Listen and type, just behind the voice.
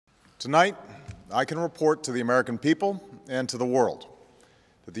Tonight, I can report to the American people and to the world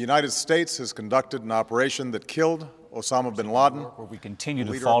that the United States has conducted an operation that killed Osama bin Laden. Where we continue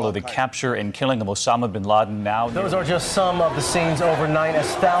to follow the capture and killing of Osama bin Laden now. Those are just some of the scenes overnight as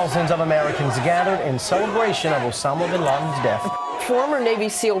thousands of Americans gathered in celebration of Osama bin Laden's death. Former Navy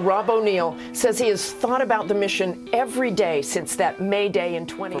SEAL Rob O'Neill says he has thought about the mission every day since that May Day in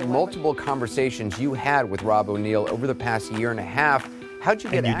 2011. Multiple conversations you had with Rob O'Neill over the past year and a half. How'd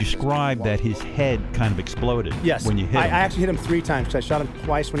you get access? And you described that his head kind of exploded when you hit him. I actually hit him 3 times because I shot him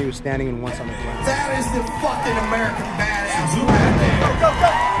twice when he was standing and once on the ground. That is the fucking American badass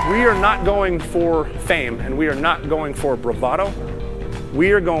right there. We are not going for fame and we are not going for bravado.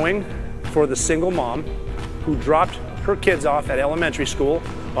 We are going for the single mom who dropped her kids off at elementary school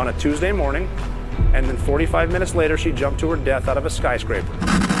on a Tuesday morning, and then 45 minutes later she jumped to her death out of a skyscraper.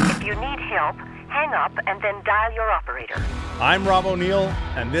 If you need help, hang up and then dial your operator. I'm Rob O'Neill,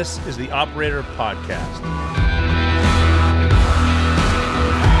 and this is the Operator Podcast.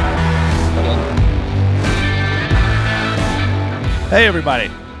 Hey,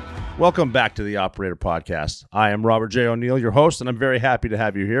 everybody. Welcome back to the Operator Podcast. I am Robert J. O'Neill, your host, and I'm very happy to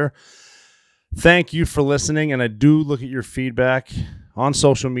have you here. Thank you for listening, and I do look at your feedback on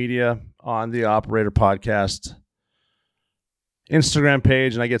social media, on the Operator Podcast Instagram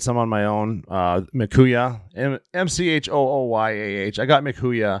page, and I get some on my own. Mikuya, Mchooyah. I got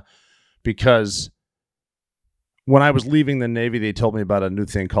Mikuya because when I was leaving the Navy, they told me about a new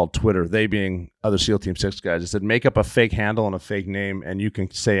thing called Twitter. They being other SEAL Team 6 guys. They said, make up a fake handle and a fake name, and you can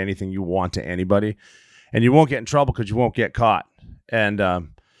say anything you want to anybody, and you won't get in trouble because you won't get caught. And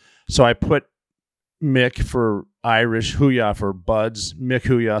so I put Mick for Irish, Hooyah for buds. Mick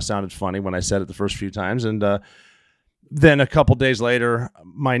Hooyah sounded funny when I said it the first few times, and then a couple days later,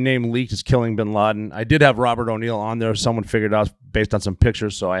 my name leaked as killing bin Laden. I did have Robert O'Neill on there. Someone figured out based on some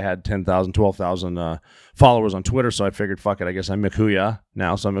pictures, so I had 10,000, 12,000 followers on Twitter, so I figured, fuck it, I guess I'm Mick Hooyah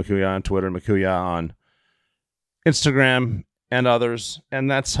now. So I'm Mick Hooyah on Twitter, Mick Hooyah on Instagram and others, and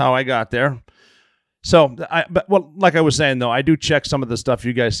that's how I got there. So, like I was saying, though, I do check some of the stuff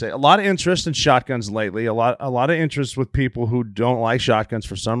you guys say. A lot of interest in shotguns lately. A lot of interest with people who don't like shotguns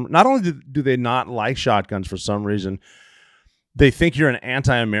for some. Not only do they not like shotguns for some reason, they think you're an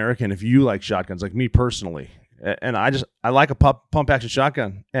anti-American if you like shotguns, like me personally. And I like a pump action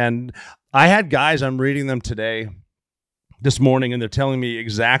shotgun. And I had guys, I'm reading them this morning, and they're telling me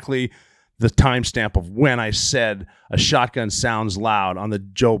exactly the timestamp of when I said a shotgun sounds loud on the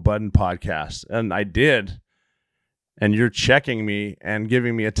Joe Budden podcast. And I did. And you're checking me and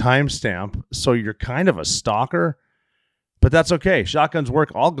giving me a timestamp. So you're kind of a stalker, but that's okay. Shotguns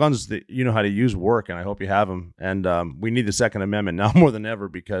work. All guns that you know how to use work, and I hope you have them. And we need the Second Amendment now more than ever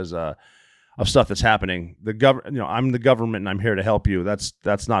because of stuff that's happening. I'm the government and I'm here to help you.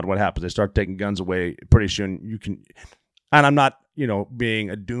 That's not what happens. They start taking guns away pretty soon. You can, and I'm not,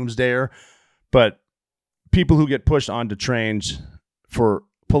 being a doomsdayer, but people who get pushed onto trains for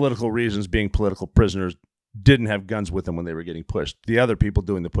political reasons, being political prisoners, didn't have guns with them when they were getting pushed. The other people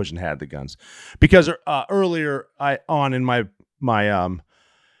doing the pushing had the guns. Because earlier in my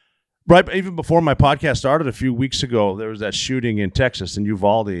right even before my podcast started a few weeks ago, there was that shooting in Texas in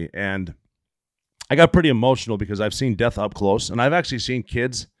Uvalde, and I got pretty emotional because I've seen death up close, and I've actually seen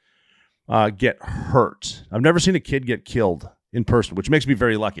kids get hurt. I've never seen a kid get killed in person, which makes me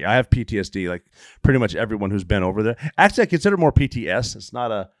very lucky. I have PTSD, like pretty much everyone who's been over there. Actually, I consider it more PTS. It's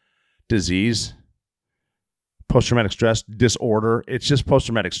not a disease. Post-traumatic stress disorder. It's just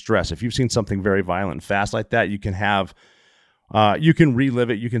post-traumatic stress. If you've seen something very violent and fast like that, you can relive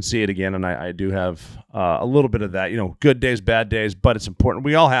it. You can see it again. And I do have a little bit of that, good days, bad days, but it's important.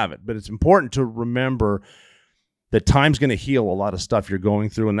 We all have it, but it's important to remember that time's going to heal a lot of stuff you're going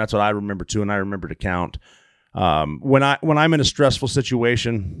through. And that's what I remember too. And I remember to count. When I'm in a stressful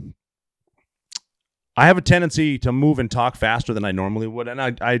situation, I have a tendency to move and talk faster than I normally would. And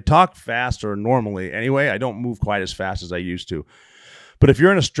I talk faster normally anyway. I don't move quite as fast as I used to. But if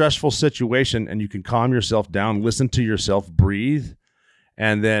you're in a stressful situation and you can calm yourself down, listen to yourself, breathe,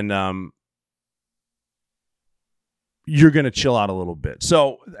 and then you're going to chill out a little bit.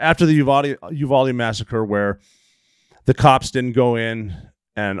 So after the Uvalde massacre, where the cops didn't go in,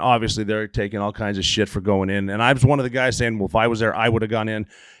 and obviously they're taking all kinds of shit for going in. And I was one of the guys saying, well, if I was there, I would have gone in.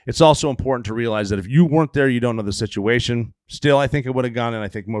 It's also important to realize that if you weren't there, you don't know the situation. Still, I think I would have gone in. I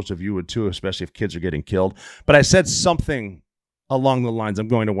think most of you would too, especially if kids are getting killed. But I said something along the lines, I'm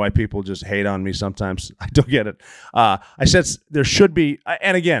going to why people just hate on me sometimes. I don't get it. I said there should be,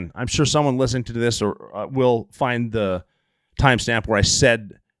 and again, I'm sure someone listening to this or will find the timestamp where I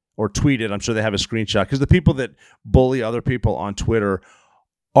said or tweeted. I'm sure they have a screenshot, because the people that bully other people on Twitter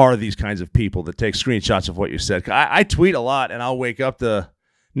are these kinds of people that take screenshots of what you said. I tweet a lot, and I'll wake up the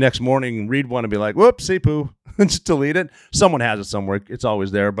next morning and read one and be like, whoopsie poo, and just delete it. Someone has it somewhere. It's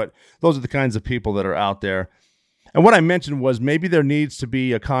always there. But those are the kinds of people that are out there. And what I mentioned was maybe there needs to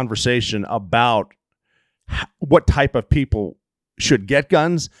be a conversation about what type of people should get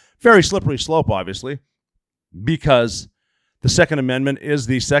guns. Very slippery slope, obviously, because the Second Amendment is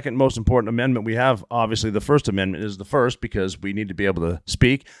the second most important amendment we have. Obviously, the First Amendment is the first because we need to be able to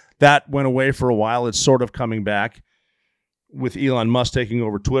speak. That went away for a while. It's sort of coming back with Elon Musk taking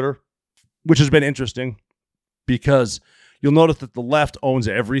over Twitter, which has been interesting because you'll notice that the left owns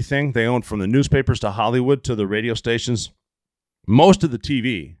everything. They own from the newspapers to Hollywood to the radio stations, most of the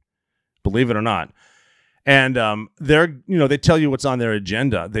TV, believe it or not. And they tell you what's on their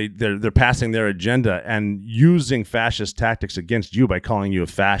agenda. They're passing their agenda and using fascist tactics against you by calling you a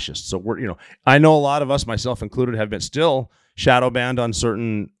fascist. So I know a lot of us, myself included, have been still shadow banned on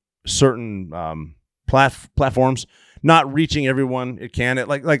certain platforms, not reaching everyone it can.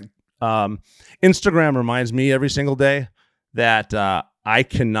 Instagram reminds me every single day that I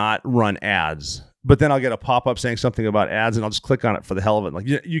cannot run ads, but then I'll get a pop-up saying something about ads, and I'll just click on it for the hell of it. Like,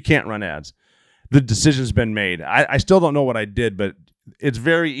 you can't run ads. The decision's been made. I still don't know what I did, but it's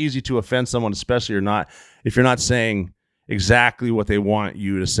very easy to offend someone, especially if you're not saying exactly what they want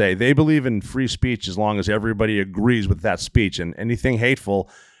you to say. They believe in free speech as long as everybody agrees with that speech. And anything hateful,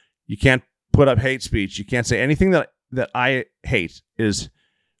 you can't put up hate speech. You can't say anything that I hate is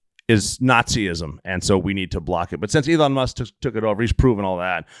Nazism, and so we need to block it. But since Elon Musk took it over, he's proven all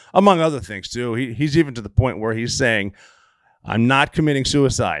that, among other things too. He's even to the point where he's saying, I'm not committing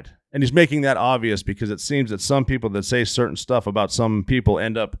suicide. And he's making that obvious because it seems that some people that say certain stuff about some people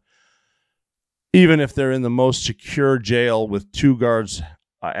end up, even if they're in the most secure jail with 2 guards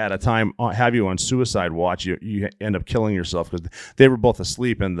at a time, have you on suicide watch, you end up killing yourself because they were both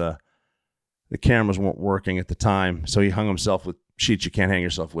asleep and the cameras weren't working at the time. So he hung himself with sheets you can't hang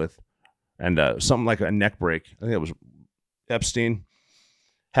yourself with. And something like a neck break. I think it was Epstein.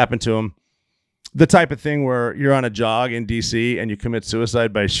 Happened to him. The type of thing where you're on a jog in D.C. and you commit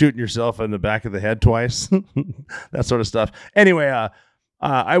suicide by shooting yourself in the back of the head twice. That sort of stuff. Anyway,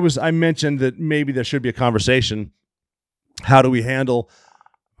 I mentioned that maybe there should be a conversation. How do we handle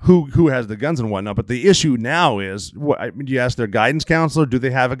who has the guns and whatnot? But the issue now is, do you ask their guidance counselor? Do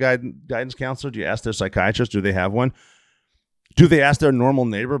they have a guidance counselor? Do you ask their psychiatrist? Do they have one? Do they ask their normal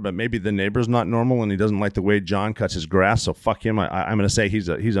neighbor, but maybe the neighbor's not normal and he doesn't like the way John cuts his grass, so fuck him. I'm going to say he's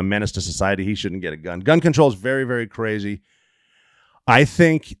a menace to society. He shouldn't get a gun. Gun control is very, very crazy. I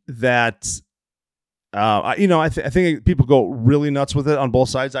think that, I think people go really nuts with it on both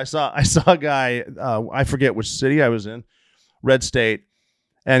sides. I saw a guy, I forget which city I was in, red state,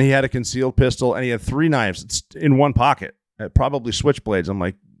 and he had a concealed pistol and he had 3 knives in one pocket, probably switchblades. I'm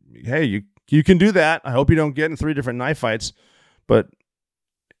like, hey, you can do that. I hope you don't get in 3 different knife fights. But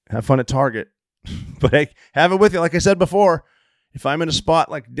have fun at Target. But hey, have it with you. Like I said before, if I'm in a spot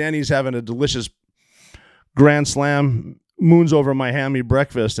like Denny's having a delicious Grand Slam, moons over my hammy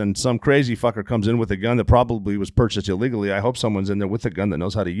breakfast, and some crazy fucker comes in with a gun that probably was purchased illegally, I hope someone's in there with a gun that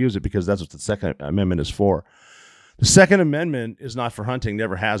knows how to use it, because that's what the Second Amendment is for. The Second Amendment is not for hunting,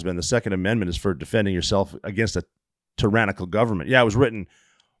 never has been. The Second Amendment is for defending yourself against a tyrannical government. Yeah, it was written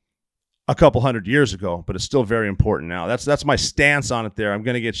a couple hundred years ago, but it's still very important now. That's my stance on it there. I'm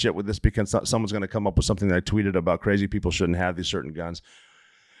going to get shit with this because someone's going to come up with something that I tweeted about crazy people shouldn't have these certain guns.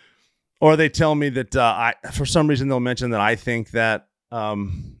 Or they tell me that for some reason they'll mention that I think that a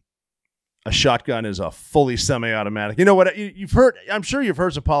shotgun is a fully semi-automatic. You know what? You've heard. I'm sure you've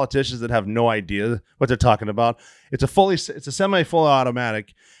heard some politicians that have no idea what they're talking about. It's a semi-full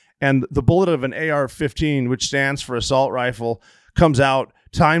automatic, and the bullet of an AR-15, which stands for assault rifle, comes out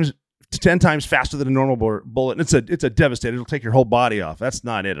 10 times faster than a normal bullet. And it's a devastator. It'll take your whole body off. That's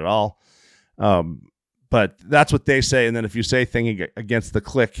not it at all. But that's what they say. And then if you say thing against the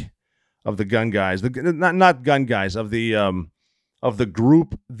clique of the gun guys, not gun guys, of the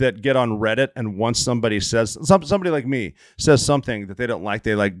group that get on Reddit, and once somebody says, somebody like me says something that they don't like,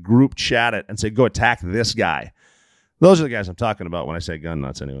 they like group chat it and say, go attack this guy. Those are the guys I'm talking about when I say gun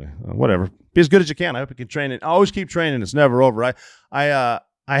nuts anyway. Whatever. Be as good as you can. I hope you can train it. Always keep training. It's never over.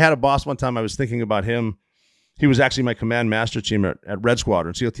 I had a boss one time. I was thinking about him. He was actually my command master team at Red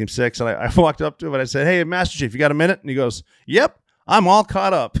Squadron, SEAL Team 6. And I walked up to him and I said, hey, Master Chief, you got a minute? And he goes, yep, I'm all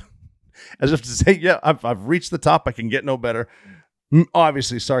caught up. As if to say, yeah, I've reached the top. I can get no better.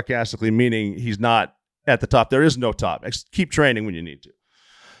 Obviously, sarcastically, meaning he's not at the top. There is no top. Keep training when you need to.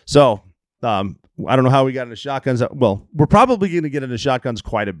 So I don't know how we got into shotguns. Well, we're probably going to get into shotguns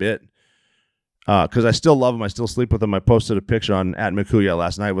quite a bit. because I still love them. I still sleep with them. I posted a picture on @Mikuya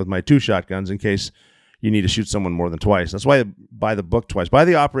last night with my 2 shotguns in case you need to shoot someone more than twice. That's why I buy the book twice. Buy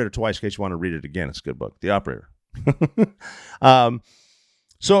The Operator twice in case you want to read it again. It's a good book, The Operator.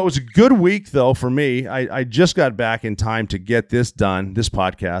 So it was a good week, though, for me. I just got back in time to get this done, this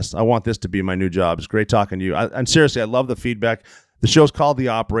podcast. I want this to be my new job. It's great talking to you. And seriously, I love the feedback. The show's called The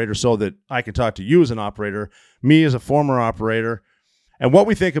Operator so that I can talk to you as an operator, me as a former operator, and what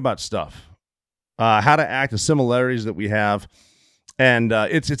we think about stuff, how to act, the similarities that we have. And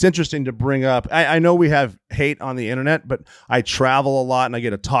it's interesting to bring up. I know we have hate on the internet, but I travel a lot and I get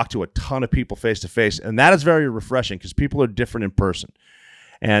to talk to a ton of people face to face. And that is very refreshing because people are different in person.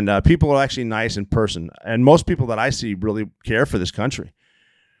 And people are actually nice in person. And most people that I see really care for this country.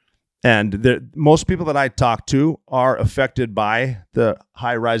 And most people that I talk to are affected by the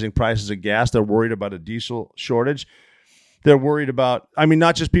high rising prices of gas. They're worried about a diesel shortage. They're worried about,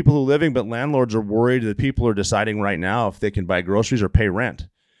 not just people who are living, but landlords are worried that people are deciding right now if they can buy groceries or pay rent.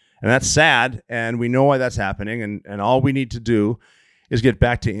 And that's sad. And we know why that's happening. And all we need to do is get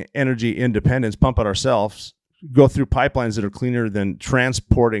back to energy independence, pump it ourselves, go through pipelines that are cleaner than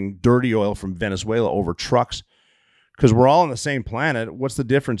transporting dirty oil from Venezuela over trucks. Because we're all on the same planet. What's the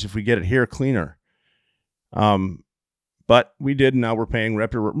difference if we get it here cleaner? But we did, and now we're paying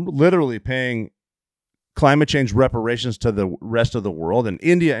literally paying climate change reparations to the rest of the world. And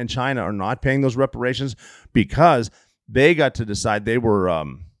India and China are not paying those reparations because they got to decide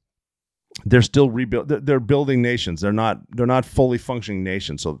they're still they're building nations. They're not fully functioning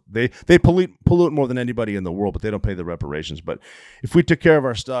nations. So they pollute more than anybody in the world, but they don't pay the reparations. But if we took care of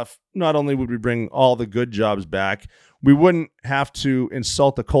our stuff, not only would we bring all the good jobs back, we wouldn't have to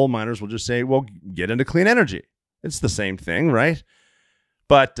insult the coal miners. We'll just say, well, get into clean energy. It's the same thing, right?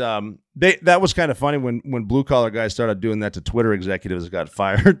 But that was kind of funny when blue collar guys started doing that to Twitter executives that got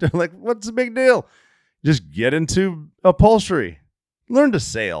fired. They're like, what's the big deal? Just get into upholstery, learn to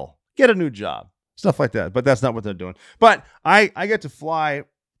sail, get a new job, stuff like that. But that's not what they're doing. But I get to fly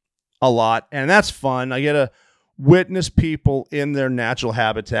a lot, and that's fun. I get to witness people in their natural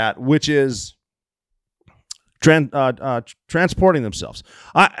habitat, which is transporting themselves.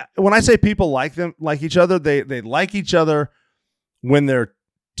 When I say people like each other, they like each other when they're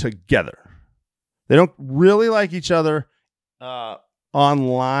together. They don't really like each other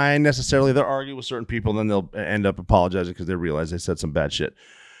online necessarily. They'll argue with certain people, and then they'll end up apologizing because they realize they said some bad shit.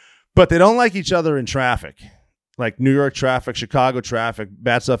 But they don't like each other in traffic, like New York traffic, Chicago traffic,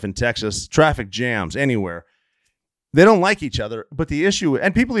 bad stuff in Texas, traffic jams anywhere. They don't like each other. But the issue,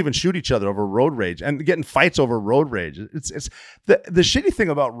 and people even shoot each other over road rage and get in fights over road rage. It's the shitty thing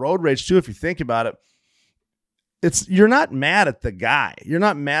about road rage too, if you think about it. You're not mad at the guy. You're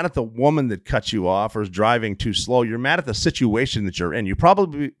not mad at the woman that cuts you off or is driving too slow. You're mad at the situation that you're in. You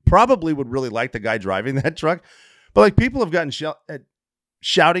probably would really like the guy driving that truck. But like people have gotten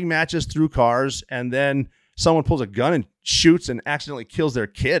shouting matches through cars, and then someone pulls a gun and shoots and accidentally kills their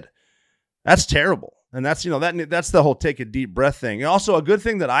kid. That's terrible. And that's the whole take a deep breath thing. And also a good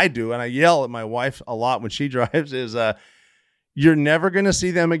thing that I do, and I yell at my wife a lot when she drives, is you're never going to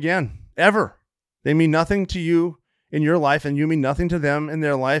see them again, ever. They mean nothing to you in your life, and you mean nothing to them in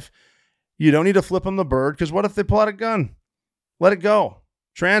their life. You don't need to flip them the bird, because what if they pull out a gun? Let it go.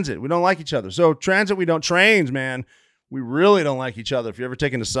 Transit, we don't like each other. So transit, we don't. Trains, man, we really don't like each other. If you're ever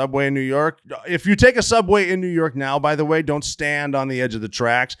taking a subway in New York, if you take a subway in New York now, by the way, don't stand on the edge of the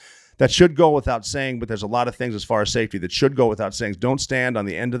tracks. That should go without saying, but there's a lot of things as far as safety that should go without saying. Don't stand on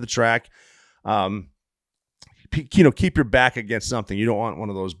the end of the track. Keep your back against something. You don't want one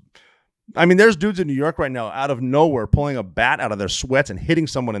of those. I mean, there's dudes in New York right now out of nowhere pulling a bat out of their sweats and hitting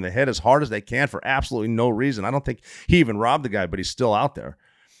someone in the head as hard as they can for absolutely no reason. I don't think he even robbed the guy, but he's still out there.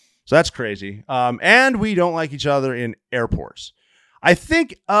 So that's crazy. And we don't like each other in airports. I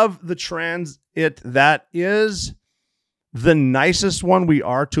think of the transit, that is the nicest one we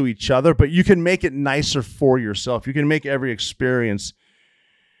are to each other, but you can make it nicer for yourself. You can make every experience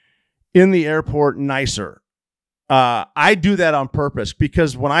in the airport nicer. I do that on purpose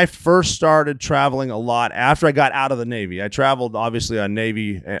because when I first started traveling a lot after I got out of the Navy, I traveled obviously on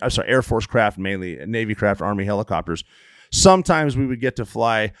Air Force craft, mainly Navy craft, Army helicopters. Sometimes we would get to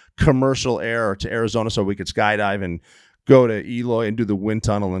fly commercial air to Arizona so we could skydive and go to Eloy and do the wind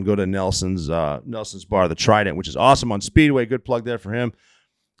tunnel and go to Nelson's bar, the Trident, which is awesome on Speedway. Good plug there for him.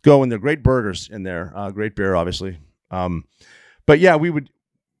 Go in there. Great burgers in there. Great beer, obviously. But yeah, we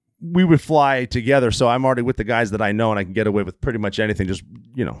would fly together. So I'm already with the guys that I know, and I can get away with pretty much anything. Just,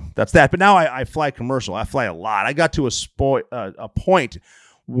 that's that. But now I fly commercial. I fly a lot. I got to a point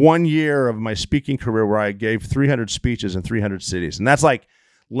 1 year of my speaking career where I gave 300 speeches in 300 cities. And that's like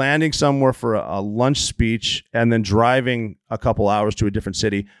landing somewhere for a lunch speech, and then driving a couple hours to a different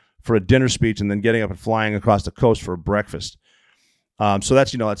city for a dinner speech, and then getting up and flying across the coast for a breakfast. So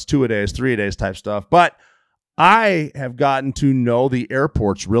that's 2 a days, 3 a days type stuff. But I have gotten to know the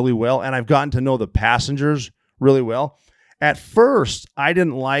airports really well, and I've gotten to know the passengers really well. At first, I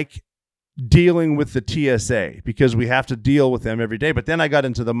didn't like dealing with the TSA because we have to deal with them every day. But then I got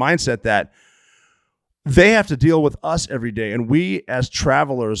into the mindset that they have to deal with us every day. And we as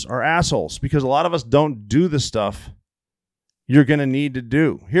travelers are assholes because a lot of us don't do the stuff you're going to need to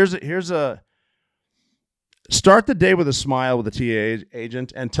do. Here's a start the day with a smile with a TA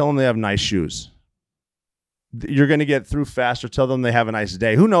agent and tell them they have nice shoes. You're going to get through faster. Tell them they have a nice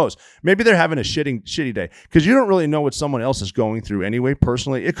day. Who knows? Maybe they're having a shitty day because you don't really know what someone else is going through anyway.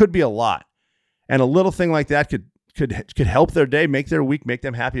 Personally, it could be a lot. And a little thing like that could help their day, make their week, make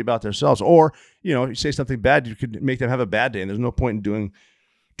them happy about themselves. Or, you say something bad, you could make them have a bad day. And there's no point in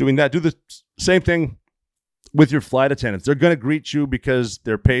doing that. Do the same thing with your flight attendants. They're going to greet you because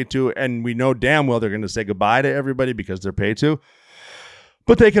they're paid to. And we know damn well they're going to say goodbye to everybody because they're paid to.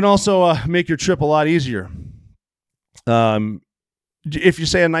 But they can also make your trip a lot easier. If you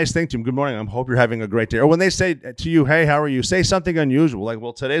say a nice thing to them, good morning, I hope you're having a great day. Or when they say to you, hey, how are you? Say something unusual, like,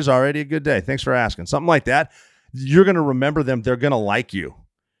 well, today's already a good day. Thanks for asking. Something like that. You're going to remember them. They're going to like you.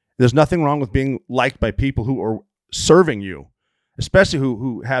 There's nothing wrong with being liked by people who are serving you, especially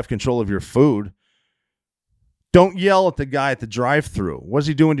who have control of your food. Don't yell at the guy at the drive-thru. What's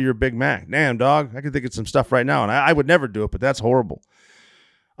he doing to your Big Mac? Damn, dog, I can think of some stuff right now, and I would never do it, but that's horrible.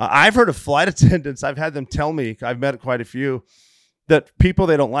 I've heard of flight attendants. I've had them tell me, I've met quite a few, that people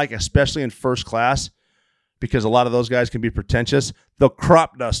they don't like, especially in first class, because a lot of those guys can be pretentious, they'll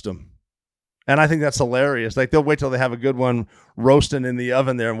crop dust them. And I think that's hilarious. Like, they'll wait till they have a good one roasting in the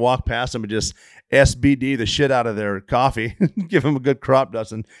oven there and walk past them and just SBD the shit out of their coffee, give them a good crop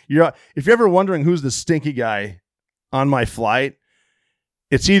dust. And if you're ever wondering who's the stinky guy on my flight,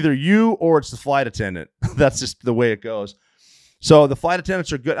 it's either you or it's the flight attendant. That's just the way it goes. So the flight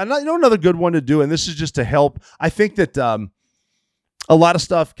attendants are good. And another good one to do, and this is just to help. I think that a lot of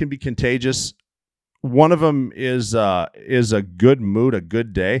stuff can be contagious. One of them is a good mood, a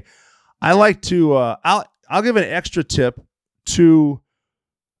good day. I like to. I'll give an extra tip to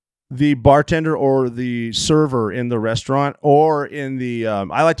the bartender or the server in the restaurant or in the.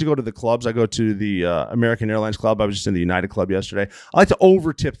 I like to go to the clubs. I go to the American Airlines Club. I was just in the United Club yesterday. I like to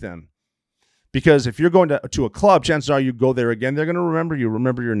over tip them. Because if you're going to a club, chances are you go there again, they're going to remember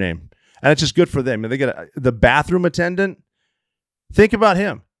your name. And it's just good for them. And they get the bathroom attendant, think about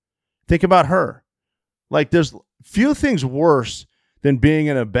him. Think about her. Like, there's few things worse than being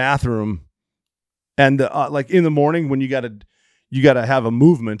in a bathroom and like in the morning when you got to have a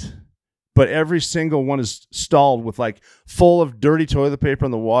movement, but every single one is stalled with like full of dirty toilet paper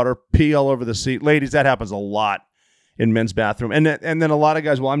in the water, pee all over the seat. Ladies, that happens a lot in men's bathroom. And then a lot of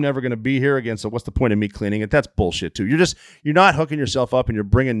guys, well, I'm never going to be here again, so what's the point of me cleaning it? That's bullshit too. You're not hooking yourself up and you're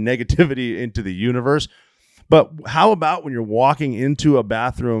bringing negativity into the universe. But how about when you're walking into a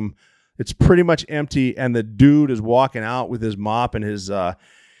bathroom, it's pretty much empty and the dude is walking out with his mop and his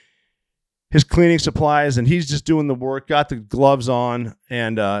cleaning supplies and he's just doing the work, got the gloves on,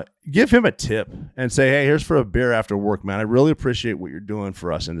 and give him a tip and say, hey, here's for a beer after work, man. I really appreciate what you're doing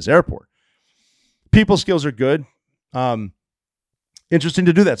for us in this airport. People skills are good. Interesting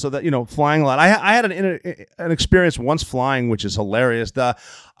to do that. So that, flying a lot. I had an experience once flying, which is hilarious.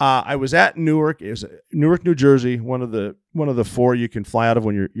 I was at Newark. It was Newark, New Jersey, one of the four you can fly out of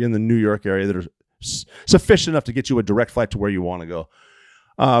when you're in the New York area that are sufficient enough to get you a direct flight to where you want to go.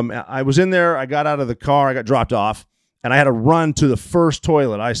 I was in there. I got out of the car. I got dropped off, and I had to run to the first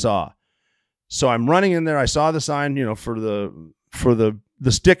toilet I saw. So I'm running in there. I saw the sign, for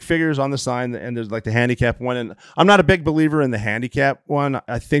the stick figures on the sign, and there's like the handicap one. And I'm not a big believer in the handicap one.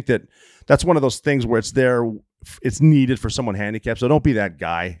 I think that's one of those things where it's needed for someone handicapped. So don't be that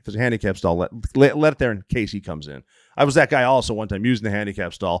guy. If there's a handicap stall, let it there in case he comes in. I was that guy also one time using the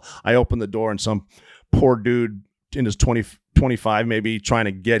handicap stall. I opened the door and some poor dude in his 25 maybe trying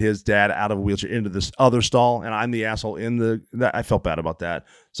to get his dad out of a wheelchair into this other stall, and I'm the asshole I felt bad about that.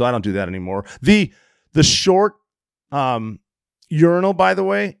 So I don't do that anymore. The short urinal, by the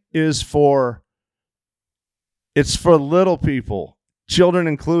way, it's for little people, children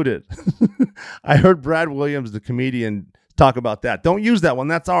included. I heard Brad Williams, the comedian, talk about that. Don't use that one.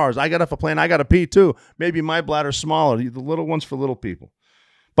 That's ours. I got off a plane. I got to pee too. Maybe my bladder's smaller. The little one's for little people.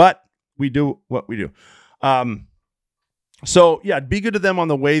 But we do what we do. So yeah, be good to them on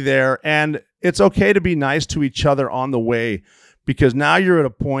the way there. And it's okay to be nice to each other on the way, because now you're at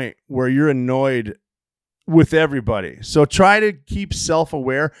a point where you're annoyed with everybody. So try to keep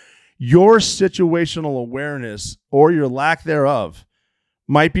self-aware. Your situational awareness or your lack thereof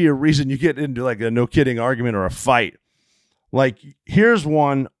might be a reason you get into like a no kidding argument or a fight. Like here's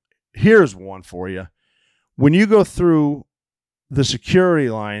one for you. When you go through the security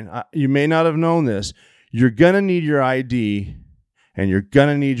line, you may not have known this, you're going to need your ID and you're going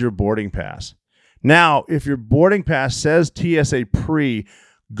to need your boarding pass. Now, if your boarding pass says TSA pre,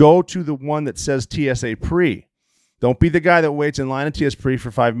 go to the one that says TSA pre. Don't be the guy that waits in line at TSA pre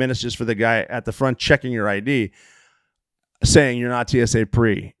for 5 minutes just for the guy at the front checking your ID saying you're not TSA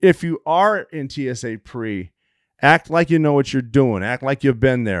pre. If you are in TSA pre, act like you know what you're doing. Act like you've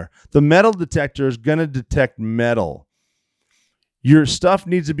been there. The metal detector is going to detect metal. Your stuff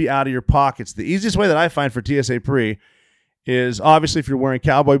needs to be out of your pockets. The easiest way that I find for TSA pre is obviously if you're wearing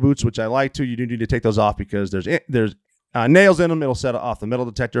cowboy boots, which I like to, you do need to take those off because there's nails in them. It'll set off the metal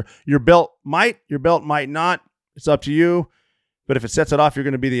detector. Your belt might not. It's up to you. But if it sets it off, you're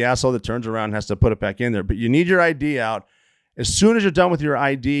going to be the asshole that turns around and has to put it back in there. But you need your ID out. As soon as you're done with your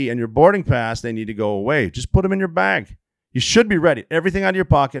ID and your boarding pass, they need to go away. Just put them in your bag. You should be ready. Everything out of your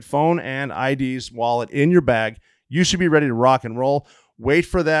pocket, phone and IDs, wallet in your bag. You should be ready to rock and roll. Wait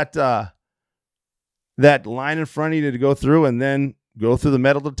for that line in front of you to go through and then go through the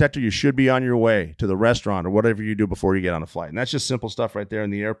metal detector. You should be on your way to the restaurant or whatever you do before you get on a flight. And that's just simple stuff right there in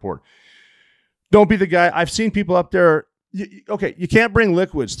the airport. Don't be the guy. I've seen people up there. You can't bring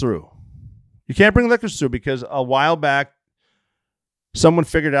liquids through. You can't bring liquids through because a while back, someone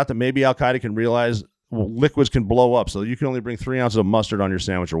figured out that maybe Al-Qaeda can realize liquids can blow up. So you can only bring 3 ounces of mustard on your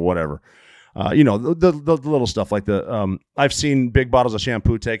sandwich or whatever. The little stuff like I've seen big bottles of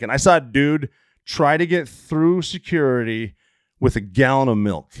shampoo taken. I saw a dude try to get through security with a gallon of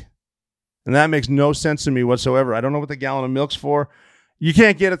milk. And that makes no sense to me whatsoever. I don't know what the gallon of milk's for. You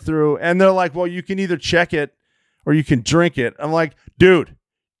can't get it through. And they're like, well, you can either check it or you can drink it. I'm like, dude,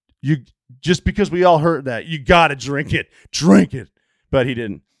 just because we all heard that, you got to drink it. Drink it. But he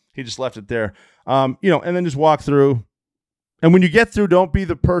didn't. He just left it there. And then just walk through. And when you get through, don't be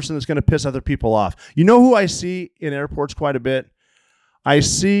the person that's going to piss other people off. You know who I see in airports quite a bit? I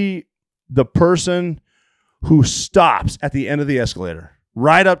see the person who stops at the end of the escalator,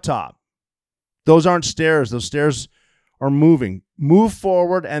 right up top. Those aren't stairs. Those stairs are moving. Move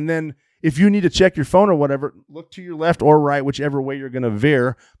forward, and then if you need to check your phone or whatever, look to your left or right, whichever way you're going to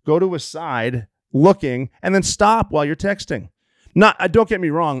veer. Go to a side, looking, and then stop while you're texting. Don't get me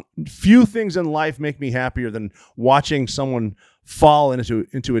wrong. Few things in life make me happier than watching someone fall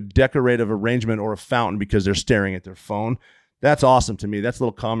into a decorative arrangement or a fountain because they're staring at their phone. That's awesome to me. That's a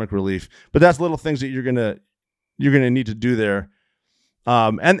little comic relief. But that's little things that you're gonna need to do there.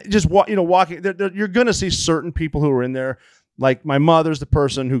 And just walking. You're gonna see certain people who are in there. Like my mother's the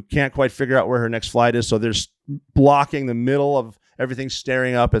person who can't quite figure out where her next flight is, so they're blocking the middle of everything,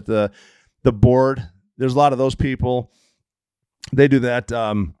 staring up at the board. There's a lot of those people. They do that.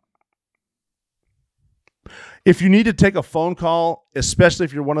 If you need to take a phone call, especially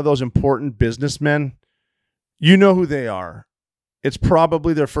if you're one of those important businessmen, you know who they are. It's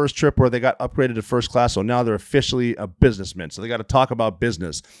probably their first trip where they got upgraded to first class, so now they're officially a businessman. So they got to talk about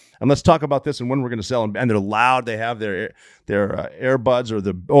business. And let's talk about this and when we're going to sell them. And they're loud. They have their earbuds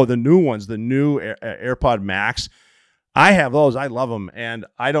or the new ones, the new AirPod Max. I have those. I love them. And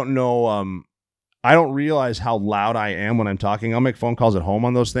I don't know... I don't realize how loud I am when I'm talking. I'll make phone calls at home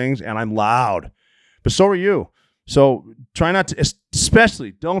on those things, and I'm loud. But so are you. So try not to,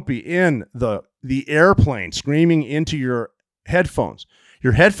 especially don't be in the airplane screaming into your headphones.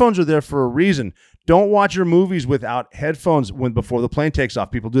 Your headphones are there for a reason. Don't watch your movies without headphones before the plane takes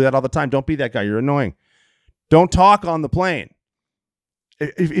off. People do that all the time. Don't be that guy. You're annoying. Don't talk on the plane.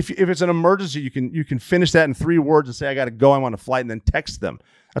 If it's an emergency, you can finish that in 3 words and say, I got to go. I'm on a flight, and then text them.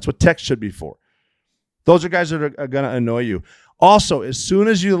 That's what text should be for. Those are guys that are going to annoy you. Also, as soon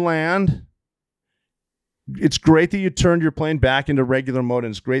as you land, it's great that you turned your plane back into regular mode,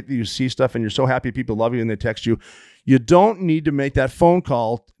 and it's great that you see stuff and you're so happy people love you and they text you. You don't need to make that phone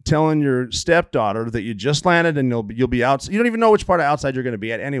call telling your stepdaughter that you just landed and you'll be out. You don't even know which part of outside you're going to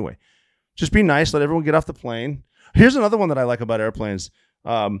be at anyway. Just be nice. Let everyone get off the plane. Here's another one that I like about airplanes.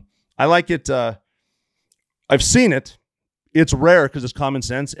 I like it. I've seen it. It's rare because it's common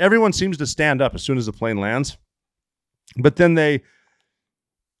sense. Everyone seems to stand up as soon as the plane lands. But then they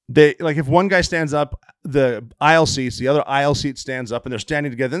like if one guy stands up, the aisle seats, the other aisle seat stands up and they're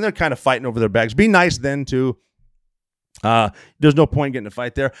standing together. Then they're kind of fighting over their bags. Be nice then too. There's no point getting a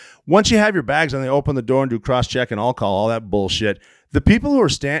fight there. Once you have your bags and they open the door and do cross-check and all call, all that bullshit. The people who are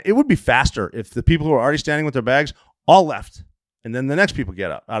it would be faster if the people who are already standing with their bags all left. And then the next people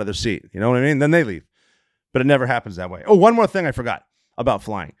get up out of their seat. You know what I mean? Then they leave. but it never happens that way. Oh, one more thing I forgot about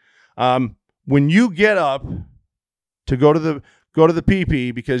flying. When you get up to go to the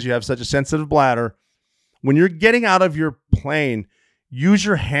pee-pee because you have such a sensitive bladder, when you're getting out of your plane, use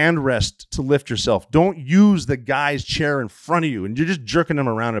your hand rest to lift yourself. Don't use the guy's chair in front of you, and you're just jerking him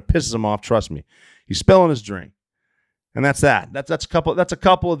around. It pisses him off. Trust me. He's spilling his drink, and that's that. That's a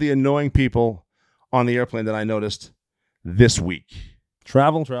couple of the annoying people on the airplane that I noticed this week.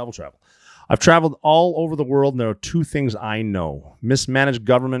 Travel. I've traveled all over the world, and there are two things I know. Mismanaged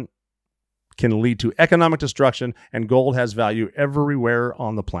government can lead to economic destruction, and gold has value everywhere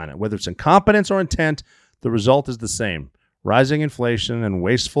on the planet. Whether it's incompetence or intent, the result is the same. Rising inflation and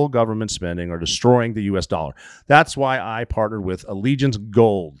wasteful government spending are destroying the U.S. dollar. That's why I partnered with Allegiance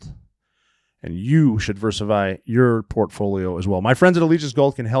Gold. And you should diversify your portfolio as well. My friends at Allegiance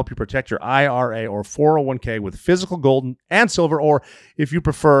Gold can help you protect your IRA or 401k with physical gold and silver, or if you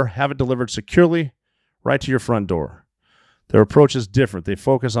prefer, have it delivered securely right to your front door. Their approach is different. They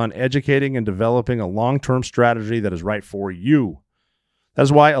focus on educating and developing a long-term strategy that is right for you.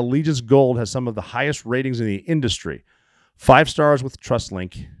 That's why Allegiance Gold has some of the highest ratings in the industry. 5 stars with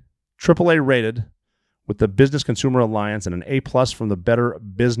TrustLink, AAA rated with the Business Consumer Alliance, and an A+ from the Better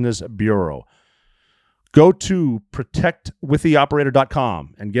Business Bureau. Go to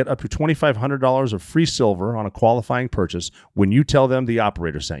protectwiththeoperator.com and get up to $2,500 of free silver on a qualifying purchase when you tell them the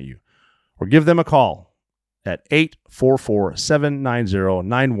operator sent you. Or give them a call at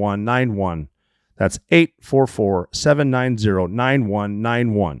 844-790-9191. That's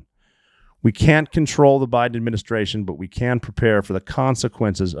 844-790-9191. We can't control the Biden administration, but we can prepare for the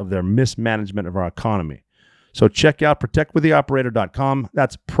consequences of their mismanagement of our economy. So check out protectwiththeoperator.com.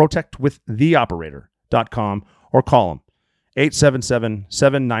 That's protectwiththeoperator.com, or call them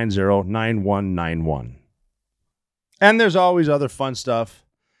 877-790-9191. And there's always other fun stuff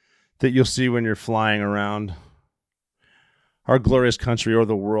that you'll see when you're flying around our glorious country or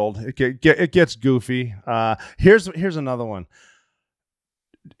the world. It gets goofy. Here's another one.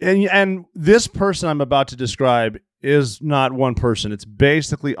 And this person I'm about to describe is not one person. It's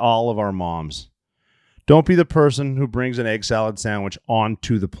basically all of our moms. Don't be the person who brings an egg salad sandwich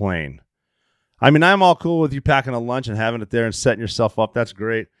onto the plane. I mean, I'm all cool with you packing a lunch and having it there and setting yourself up. That's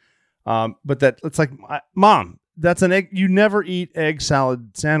great. But it's like, Mom, that's an egg. You never eat egg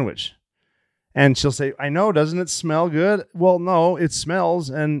salad sandwich. And she'll say, I know, doesn't it smell good? Well, no, it smells,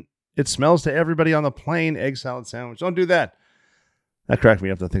 and it smells to everybody on the plane, egg salad sandwich. Don't do that. That cracked me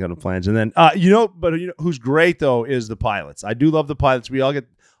up to think of the plans. And then, who's great, though, is the pilots. I do love the pilots. We all get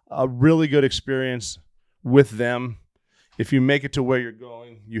a really good experience with them. If you make it to where you're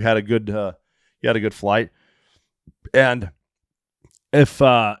going, you had a good flight. And if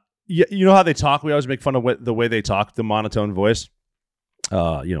you know how they talk, we always make fun of the way they talk, the monotone voice.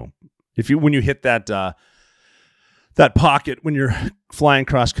 When you hit that pocket when you're flying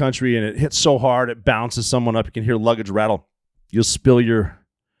cross country and it hits so hard it bounces someone up, you can hear luggage rattle. You'll spill your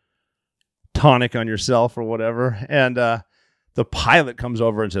tonic on yourself or whatever. And the pilot comes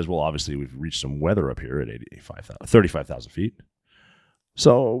over and says, well, obviously we've reached some weather up here at 35,000 feet.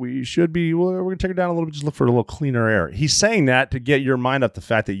 So we're going to take it down a little bit, just look for a little cleaner air. He's saying that to get your mind up the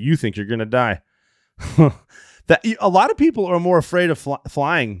fact that you think you're going to die. That a lot of people are more afraid of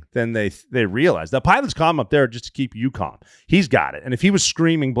flying than they realize. The pilot's calm up there just to keep you calm. He's got it. And if he was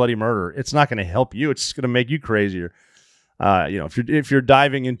screaming bloody murder, it's not going to help you. It's just going to make you crazier. If you're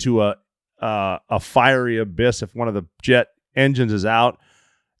diving into a fiery abyss, if one of the jet engines is out,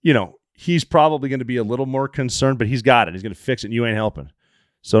 he's probably going to be a little more concerned, but he's got it. He's going to fix it, and you ain't helping.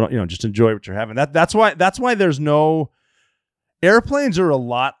 So just enjoy what you're having. That's why there's no airplanes are a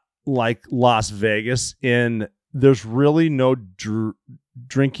lot like Las Vegas in there's really no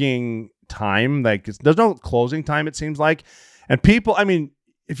drinking time. Like there's no closing time, it seems like. And people, I mean,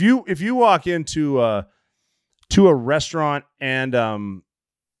 if you walk into a restaurant and on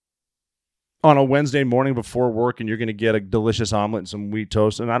a Wednesday morning before work, and you're going to get a delicious omelet and some wheat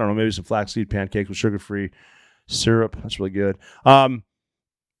toast, and I don't know, maybe some flaxseed pancakes with sugar-free syrup. That's really good.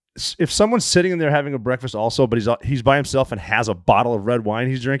 If someone's sitting in there having a breakfast also, but he's by himself and has a bottle of red wine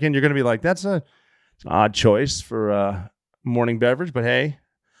he's drinking, you're going to be like, it's an odd choice for a morning beverage. But hey,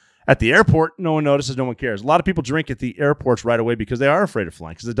 at the airport, no one notices, no one cares. A lot of people drink at the airports right away because they are afraid of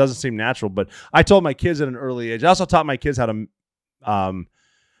flying because it doesn't seem natural. But I told my kids at an early age. I also taught my kids how to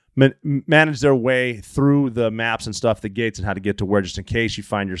manage their way through the maps and stuff, the gates, and how to get to where, just in case you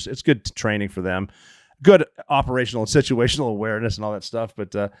find it's good training for them. Good operational and situational awareness and all that stuff. But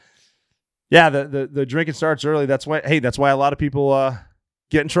the drinking starts early. That's why a lot of people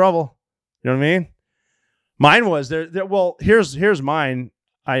get in trouble. You know what I mean? Mine was there. Well, here's mine.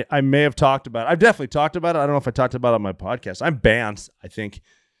 I may have talked about it. I've definitely talked about it. I don't know if I talked about it on my podcast. I'm banned, I think,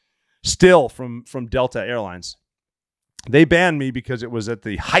 still from Delta Airlines. They banned me because it was at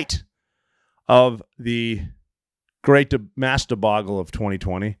the height of the great mass debacle of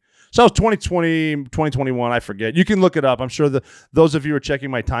 2020. So it was 2020, 2021, I forget. You can look it up. I'm sure those of you who are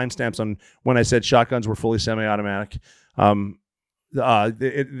checking my timestamps on when I said shotguns were fully semi-automatic.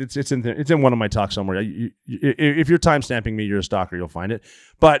 It's in one of my talks somewhere. If you're timestamping me, you're a stalker. You'll find it.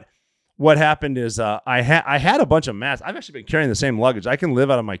 But what happened is I had a bunch of masks. I've actually been carrying the same luggage. I can live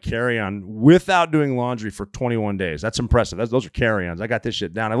out of my carry-on without doing laundry for 21 days. That's impressive. Those are carry-ons. I got this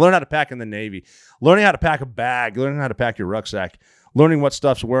shit down. I learned how to pack in the Navy, learning how to pack a bag, learning how to pack your rucksack, learning what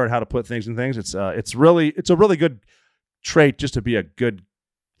stuff's where and how to put things in things. It's a really good trait just to be a good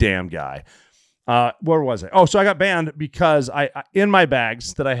damn guy. Where was I? Oh, so I got banned because I in my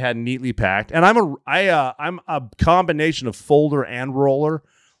bags that I had neatly packed, and I'm a combination of folder and roller.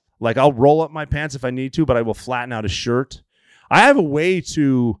 Like I'll roll up my pants if I need to, but I will flatten out a shirt. I have a way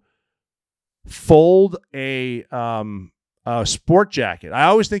to fold a sport jacket. I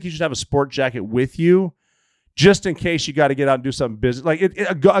always think you should have a sport jacket with you, just in case you got to get out and do something business. Like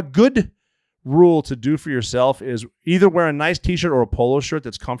a good rule to do for yourself is either wear a nice t-shirt or a polo shirt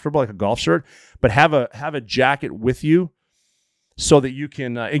that's comfortable, like a golf shirt, but have a jacket with you so that you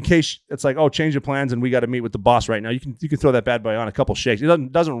can, in case it's like, oh, change your plans and we got to meet with the boss right now. You can throw that bad boy on a couple shakes.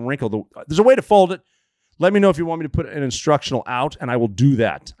 It doesn't wrinkle. There's a way to fold it. Let me know if you want me to put an instructional out, and I will do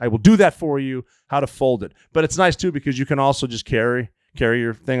that. I will do that for you, how to fold it. But it's nice too because you can also just carry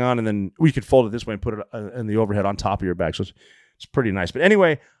your thing on, and then we could fold it this way and put it in the overhead on top of your bag. So it's pretty nice. But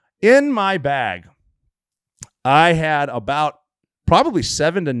anyway, in my bag, I had about probably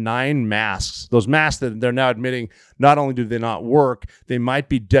 7 to 9 masks. Those masks that they're now admitting, not only do they not work, they might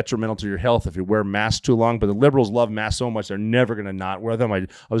be detrimental to your health if you wear masks too long. But the liberals love masks so much, they're never going to not wear them. I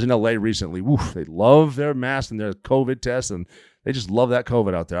was in LA recently. Woof, they love their masks and their COVID tests, and they just love that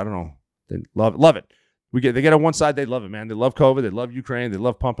COVID out there. I don't know. They love it. They get on one side, they love it, man. They love COVID. They love Ukraine. They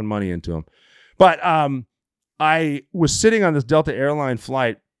love pumping money into them. But I was sitting on this Delta airline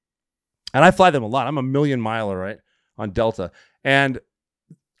flight, and I fly them a lot. I'm a million miler, right, on Delta. And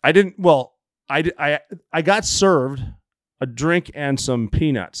I got served a drink and some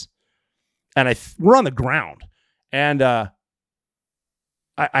peanuts. And we're on the ground. And I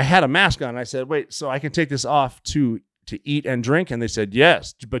had a mask on. And I said, wait, so I can take this off to eat and drink? And they said,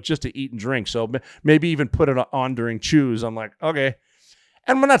 yes, but just to eat and drink. So maybe even put it on during chews. I'm like, okay.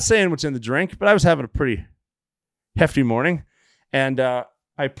 And we're not saying what's in the drink, but I was having a pretty hefty morning. And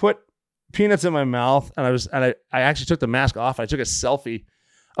I put peanuts in my mouth, and I actually took the mask off. I took a selfie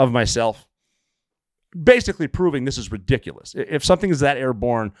of myself, basically proving this is ridiculous. If something is that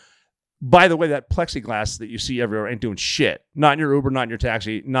airborne, by the way, that plexiglass that you see everywhere ain't doing shit. Not in your Uber, not in your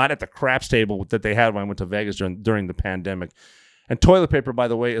taxi, not at the craps table that they had when I went to Vegas during the pandemic. And toilet paper, by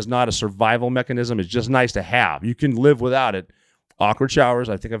the way, is not a survival mechanism. It's just nice to have. You can live without it. Awkward showers,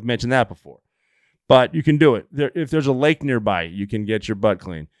 I think I've mentioned that before. But you can do it. If there's a lake nearby, you can get your butt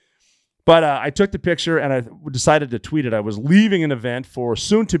clean. But I took the picture and I decided to tweet it. I was leaving an event for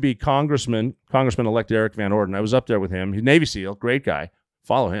soon-to-be Congressman-elect Eric Van Orden. I was up there with him. He's Navy SEAL, great guy.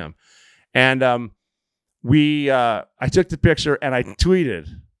 Follow him. And I took the picture and I tweeted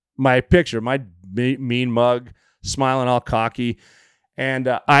my picture, my mean mug, smiling all cocky. And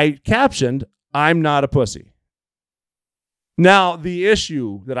I captioned, "I'm not a pussy." Now, the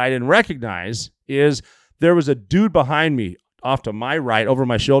issue that I didn't recognize is there was a dude behind me off to my right, over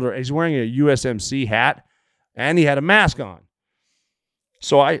my shoulder. He's wearing a USMC hat, and he had a mask on.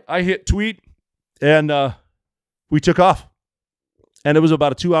 So I hit tweet, and we took off. And it was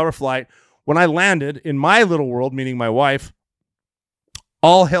about a 2-hour flight. When I landed in my little world, meaning my wife,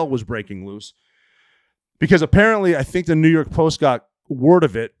 all hell was breaking loose. Because apparently, I think the New York Post got word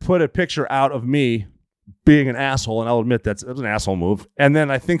of it, put a picture out of me being an asshole, and I'll admit that was an asshole move. And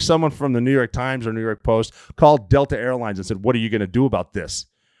then I think someone from the New York Times or New York Post called Delta Airlines and said, "What are you going to do about this?"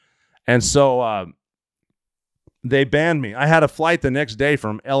 And so they banned me. I had a flight the next day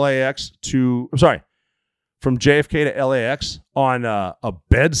from from JFK to LAX on a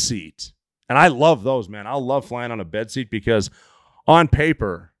bed seat. And I love those, man. I love flying on a bed seat because on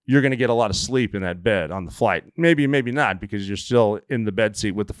paper, you're going to get a lot of sleep in that bed on the flight. Maybe not, because you're still in the bed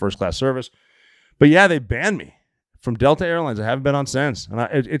seat with the first class service. But yeah, they banned me from Delta Airlines. I haven't been on since. And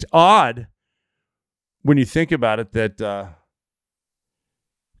it's odd when you think about it that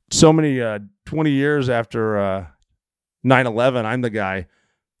so many 20 years after 9/11, I'm the guy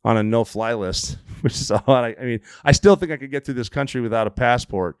on a no-fly list, which is odd. I mean, I still think I could get through this country without a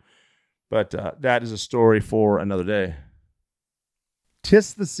passport, but that is a story for another day.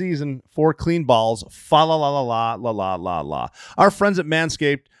 'Tis the season for clean balls. Fa la la la la la la la la. Our friends at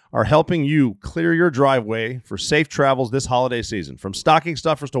Manscaped are helping you clear your driveway for safe travels this holiday season. From stocking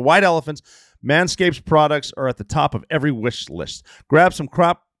stuffers to white elephants, Manscaped's products are at the top of every wish list. Grab some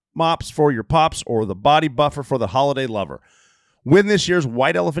crop mops for your pops or the body buffer for the holiday lover. Win this year's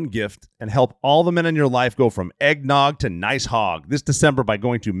white elephant gift and help all the men in your life go from eggnog to nice hog this December by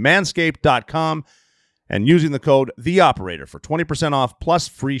going to manscaped.com and using the code THEOPERATOR for 20% off plus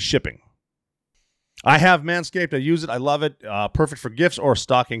free shipping. I have Manscaped. I use it. I love it. Perfect for gifts or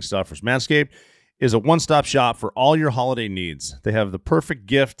stocking stuffers. Manscaped is a one-stop shop for all your holiday needs. They have the perfect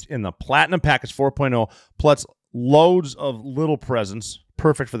gift in the Platinum Package 4.0, plus loads of little presents,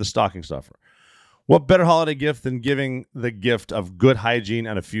 perfect for the stocking stuffer. What better holiday gift than giving the gift of good hygiene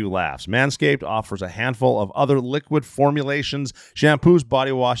and a few laughs? Manscaped offers a handful of other liquid formulations, shampoos,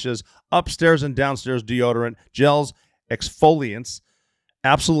 body washes, upstairs and downstairs deodorant, gels, exfoliants,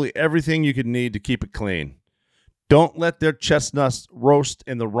 absolutely everything you could need to keep it clean. Don't let their chestnuts roast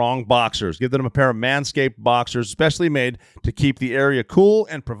in the wrong boxers. Give them a pair of Manscaped boxers, specially made to keep the area cool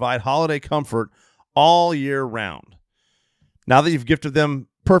and provide holiday comfort all year round. Now that you've gifted them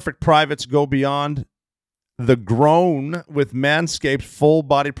perfect privates, go beyond the grown with Manscaped's full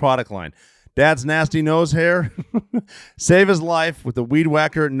body product line. Dad's nasty nose hair? Save his life with the Weed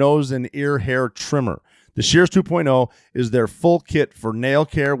Whacker nose and ear hair trimmer. The Shears 2.0 is their full kit for nail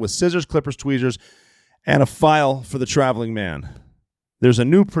care with scissors, clippers, tweezers, and a file for the traveling man. There's a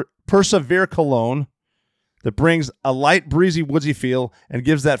new Persevere cologne that brings a light, breezy, woodsy feel and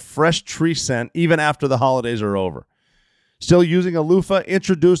gives that fresh tree scent even after the holidays are over. Still using a loofah?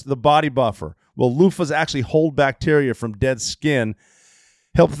 Introduce the Body Buffer. Well, loofahs actually hold bacteria from dead skin.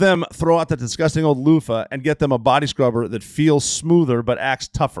 Help them throw out the disgusting old loofah and get them a body scrubber that feels smoother but acts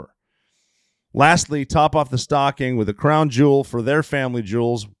tougher. Lastly, top off the stocking with a crown jewel for their family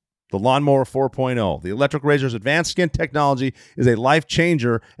jewels, the Lawnmower 4.0. The electric razor's advanced skin technology is a life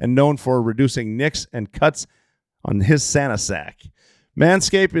changer and known for reducing nicks and cuts on his Santa sack.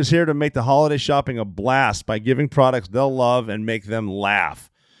 Manscaped is here to make the holiday shopping a blast by giving products they'll love and make them laugh.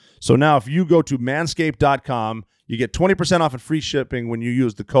 So now if you go to manscaped.com, you get 20% off and free shipping when you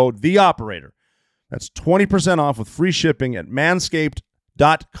use the code THEOPERATOR. That's 20% off with free shipping at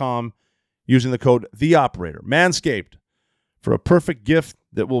manscaped.com using the code THEOPERATOR. Manscaped, for a perfect gift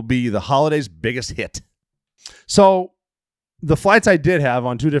that will be the holiday's biggest hit. So the flights I did have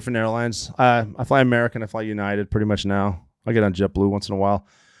on two different airlines, I fly American, I fly United pretty much now. I get on JetBlue once in a while.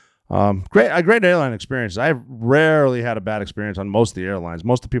 Great airline experience. I've rarely had a bad experience on most of the airlines.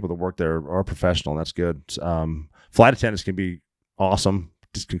 Most of the people that work there are professional, and that's good. Flight attendants can be awesome,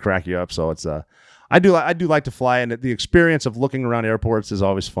 just can crack you up. So it's I do like to fly, and the experience of looking around airports is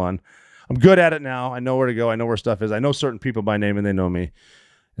always fun. I'm good at it now. I know where to go. I know where stuff is. I know certain people by name, and they know me.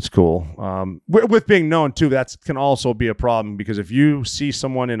 It's cool. With being known too, that can also be a problem, because if you see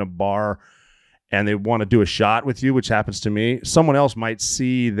someone in a bar and they want to do a shot with you, which happens to me, someone else might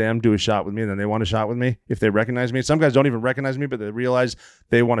see them do a shot with me, and then they want a shot with me if they recognize me. Some guys don't even recognize me, but they realize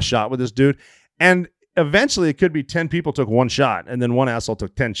they want a shot with this dude. And eventually it could be 10 people took one shot, and then one asshole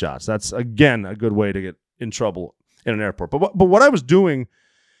took 10 shots. That's, again, a good way to get in trouble in an airport. But what I was doing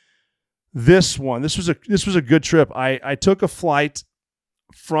this was a good trip. I took a flight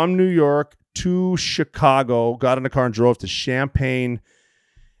from New York to Chicago, got in a car and drove to Champaign,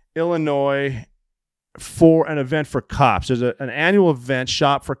 Illinois, for an event for cops. There's an annual event,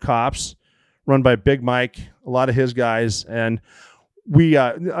 Shop for Cops, run by Big Mike, a lot of his guys. And we,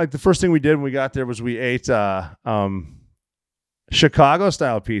 the first thing we did when we got there was we ate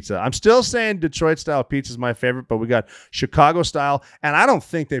Chicago-style pizza. I'm still saying Detroit-style pizza is my favorite, but we got Chicago-style. And I don't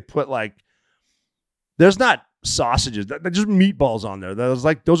think they put, there's not sausages. They're just meatballs on there.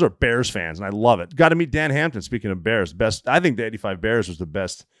 Those are Bears fans, and I love it. Got to meet Dan Hampton, speaking of Bears. I think the 85 Bears was the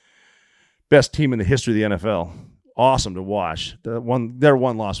best team in the history of the NFL. Awesome to watch. Their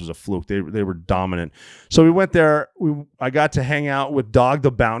one loss was a fluke. They were dominant. So we went there. I got to hang out with Dog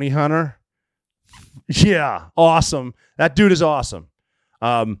the Bounty Hunter. Yeah, awesome. That dude is awesome.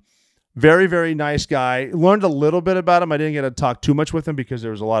 Very, very nice guy. Learned a little bit about him. I didn't get to talk too much with him because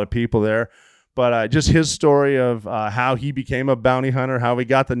there was a lot of people there. But just his story of how he became a bounty hunter, how he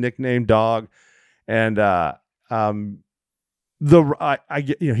got the nickname Dog, and he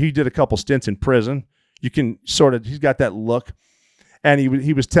did a couple stints in prison. You can he's got that look, and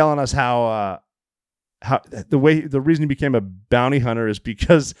he was telling us how the reason he became a bounty hunter is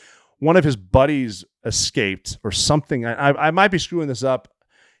because one of his buddies escaped or something. I might be screwing this up.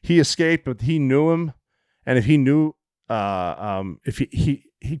 He escaped, but he knew him, and if he knew if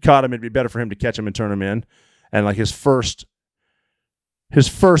he caught him, it'd be better for him to catch him and turn him in. And his first his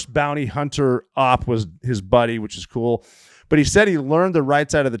first bounty hunter op was his buddy, which is cool. But he said he learned the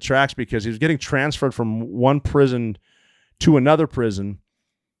right side of the tracks because he was getting transferred from one prison to another prison.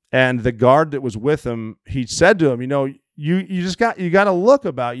 And the guard that was with him, he said to him, you got a look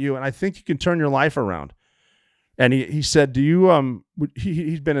about you, and I think you can turn your life around. And he said, do you,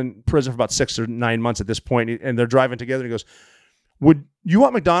 he's been in prison for about 6 or 9 months at this point, and they're driving together, and he goes, would you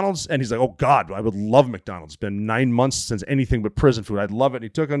want McDonald's? And he's like, oh God, I would love McDonald's. It's been 9 months since anything but prison food. I'd love it. And he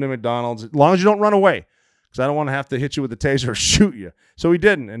took him to McDonald's, as long as you don't run away, because I don't want to have to hit you with a taser or shoot you. So he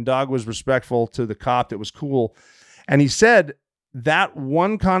didn't, and Dog was respectful to the cop. That was cool. And he said that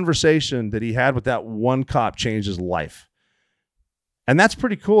one conversation that he had with that one cop changed his life. And that's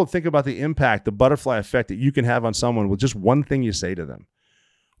pretty cool to think about the impact, the butterfly effect that you can have on someone with just one thing you say to them.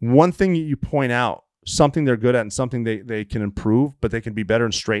 One thing you point out, something they're good at and something they can improve, but they can be better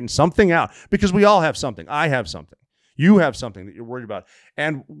and straighten something out. Because we all have something. I have something. You have something that you're worried about.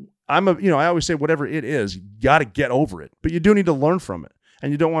 And I always say whatever it is, you got to get over it. But you do need to learn from it.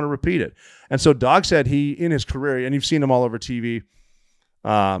 And you don't want to repeat it. And so Dog said in his career, and you've seen him all over TV,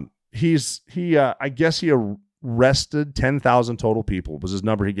 I guess he arrested 10,000 total people was his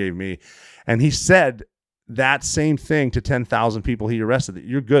number he gave me. And he said that same thing to 10,000 people he arrested, that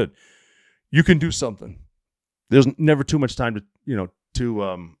you're good. You can do something. There's never too much time to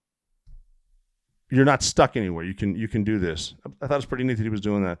you're not stuck anywhere. You can do this. I thought it was pretty neat that he was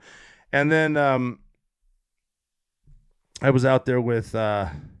doing that. And then I was out there with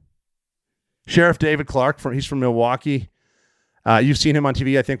Sheriff David Clark. He's from Milwaukee. You've seen him on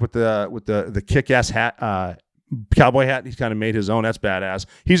TV, I think, with the kick-ass hat, cowboy hat. He's kind of made his own. That's badass.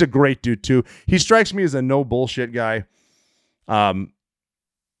 He's a great dude too. He strikes me as a no bullshit guy.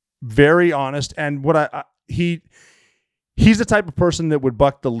 Very honest, and he's the type of person that would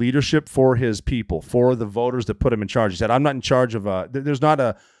buck the leadership for his people, for the voters that put him in charge. He said, "I'm not in charge of there's not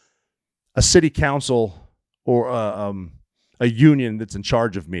a city council or a union that's in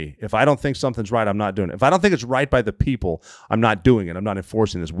charge of me. If I don't think something's right, I'm not doing it. If I don't think it's right by the people, I'm not doing it. I'm not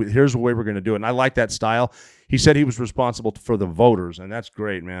enforcing this. Here's the way we're going to do it." And I like that style. He said he was responsible for the voters, and that's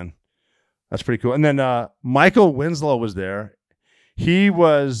great, man. That's pretty cool. And then Michael Winslow was there. He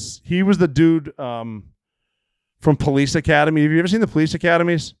was the dude from Police Academy. Have you ever seen the Police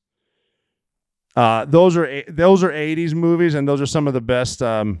Academies? Those are 80s movies, and those are some of the best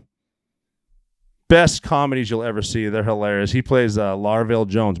comedies you'll ever see. They're hilarious. He plays Larville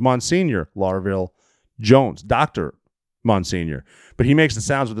Jones, Monsignor Larville Jones, Dr. Monsignor. But he makes the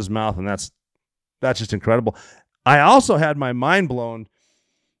sounds with his mouth, and that's just incredible. I also had my mind blown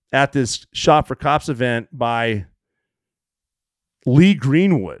at this Shop for Cops event by Lee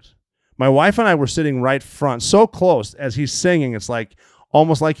Greenwood. My wife and I were sitting right front, so close as he's singing. It's like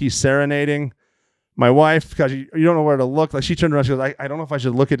almost like he's serenading my wife, because you don't know where to look. Like, she turned around, she goes, I don't know if I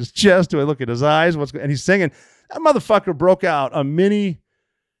should look at his chest. Do I look at his eyes? And he's singing. That motherfucker broke out a mini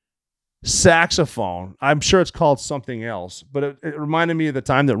saxophone. I'm sure it's called something else, but it reminded me of the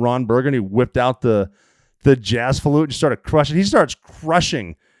time that Ron Burgundy whipped out the jazz flute and started crushing. He starts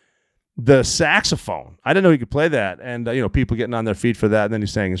crushing the saxophone. I didn't know he could play that. And, people getting on their feet for that. And then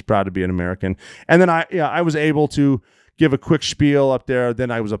he's saying he's proud to be an American. And then I was able to give a quick spiel up there.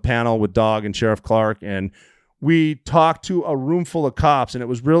 Then I was a panel with Dog and Sheriff Clark, and we talked to a room full of cops, and it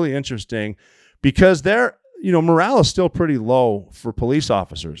was really interesting because morale is still pretty low for police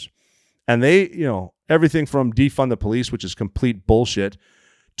officers. And they, everything from defund the police, which is complete bullshit,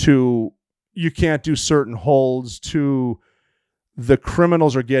 to you can't do certain holds, to the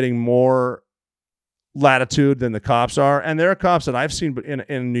criminals are getting more latitude than the cops are. And there are cops that I've seen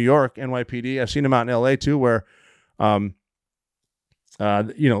in New York, NYPD. I've seen them out in LA too, where why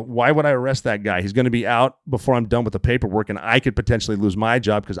would I arrest that guy? He's going to be out before I'm done with the paperwork, and I could potentially lose my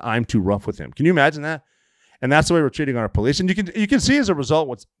job because I'm too rough with him. Can you imagine that? And that's the way we're treating our police. And you can see as a result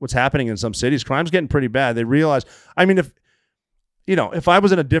what's happening in some cities. Crime's getting pretty bad. They realize, if I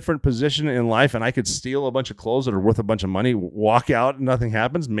was in a different position in life and I could steal a bunch of clothes that are worth a bunch of money, walk out and nothing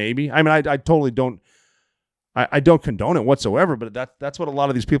happens, maybe. I mean, I totally don't. I don't condone it whatsoever, but that's what a lot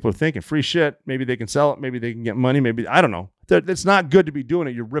of these people are thinking. Free shit. Maybe they can sell it. Maybe they can get money. Maybe, I don't know. It's not good to be doing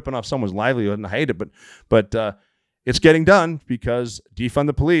it. You're ripping off someone's livelihood, and I hate it. But it's getting done because defund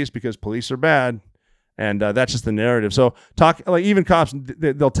the police, because police are bad, and that's just the narrative. So even cops,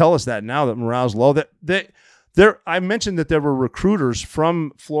 they'll tell us that now that morale's low. I mentioned that there were recruiters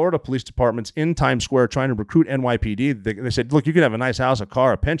from Florida police departments in Times Square trying to recruit NYPD. They said, look, you can have a nice house, a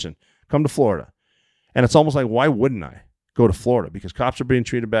car, a pension. Come to Florida. And it's almost like, why wouldn't I go to Florida? Because cops are being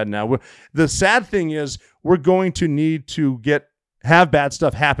treated bad now. The sad thing is we're going to need to have bad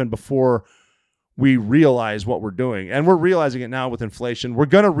stuff happen before we realize what we're doing. And we're realizing it now with inflation. We're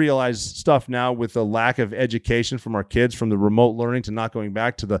going to realize stuff now with the lack of education from our kids, from the remote learning to not going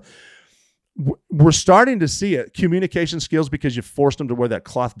back to the... We're starting to see it. Communication skills, because you forced them to wear that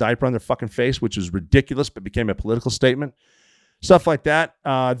cloth diaper on their fucking face, which is ridiculous, but became a political statement. Stuff like that,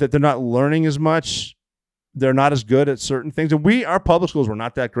 that they're not learning as much. They're not as good at certain things. And our public schools were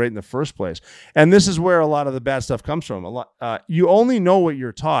not that great in the first place. And this is where a lot of the bad stuff comes from. You only know what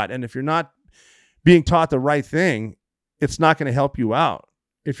you're taught. And if you're not being taught the right thing, it's not going to help you out.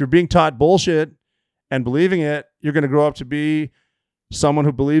 If you're being taught bullshit and believing it, you're going to grow up to be someone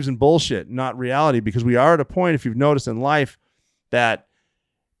who believes in bullshit, not reality, because we are at a point, if you've noticed in life, that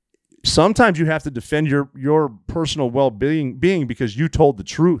sometimes you have to defend your personal well-being because you told the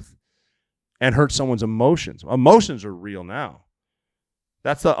truth and hurt someone's emotions. Emotions are real now.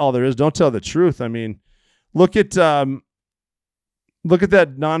 That's all there is. Don't tell the truth. I mean, look at that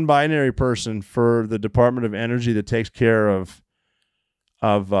non-binary person for the Department of Energy that takes care of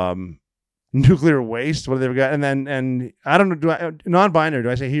nuclear waste. What have they got? And I don't know. Non-binary?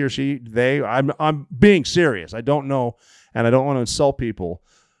 Do I say he or she? They? I'm being serious. I don't know, and I don't want to insult people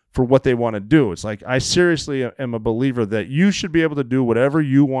for what they want to do. It's like, I seriously am a believer that you should be able to do whatever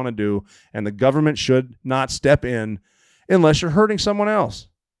you want to do, and the government should not step in unless you're hurting someone else.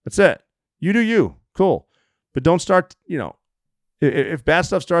 That's it. You do you. Cool, but don't start. If bad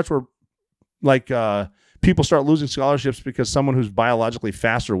stuff starts where, like, people start losing scholarships because someone who's biologically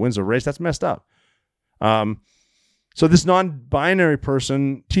faster wins a race, that's messed up. So this non-binary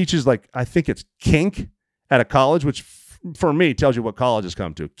person teaches, like, I think it's kink at a college, which for me tells you what colleges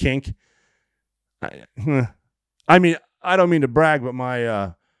come to. Kink. I mean, I don't mean to brag, but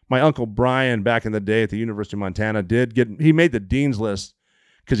my Uncle Brian back in the day at the University of Montana he made the dean's list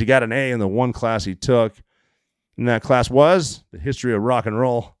because he got an A in the one class he took. And that class was the history of rock and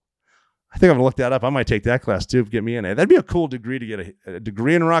roll. I think I'm going to look that up. I might take that class too, get me an A. That'd be a cool degree to get a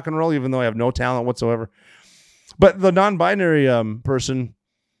degree in rock and roll, even though I have no talent whatsoever. But the non-binary person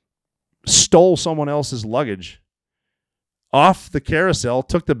stole someone else's luggage off the carousel,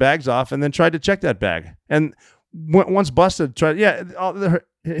 took the bags off, and then tried to check that bag. And once busted, their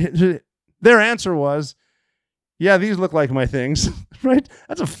answer was, yeah, these look like my things, right?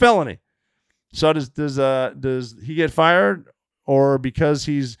 That's a felony. So does he get fired, or because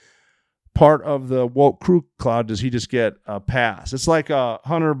he's part of the woke crew cloud, does he just get a pass? It's like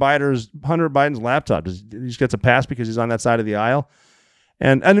Hunter Biden's laptop. He just gets a pass because he's on that side of the aisle.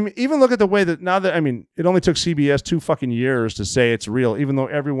 And I mean, even look at the way that now that, I mean, it only took CBS 2 fucking years to say it's real, even though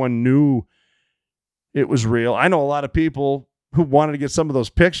everyone knew it was real. I know a lot of people who wanted to get some of those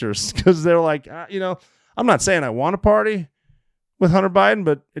pictures because they're like, I'm not saying I want to party with Hunter Biden,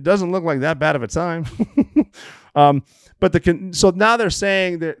 but it doesn't look like that bad of a time. So now they're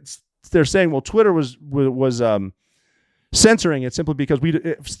saying, well, Twitter was censoring it simply because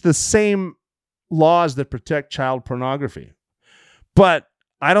it's the same laws that protect child pornography. But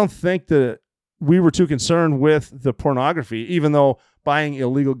I don't think that we were too concerned with the pornography, even though buying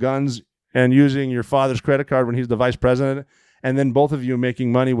illegal guns and using your father's credit card when he's the vice president, and then both of you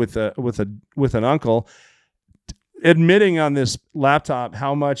making money with an uncle, admitting on this laptop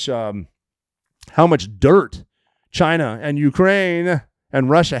how much dirt China and Ukraine and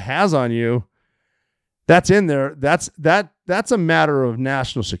Russia has on you, that's in there. That's a matter of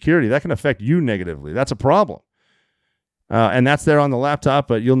national security. That can affect you negatively. That's a problem. And that's there on the laptop,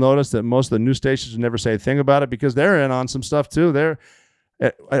 but you'll notice that most of the news stations never say a thing about it because they're in on some stuff too.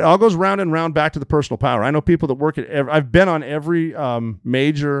 It all goes round and round back to the personal power. I know people that work I've been on every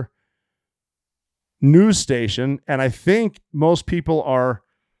major news station, and I think most people are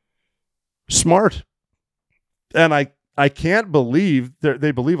smart. And I can't believe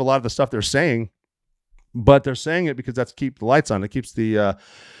they believe a lot of the stuff they're saying, but they're saying it because that's keep the lights on. It keeps the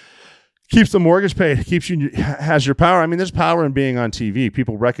mortgage paid. It has your power. I mean, there's power in being on TV.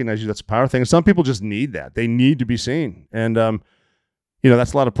 People recognize you. That's a power thing. And some people just need that. They need to be seen. And,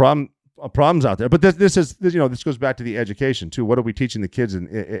 that's a lot of problems out there. But this goes back to the education too. What are we teaching the kids and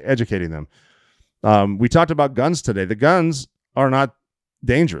educating them? We talked about guns today. The guns are not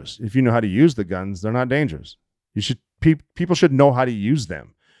dangerous. If you know how to use the guns, they're not dangerous. People should know how to use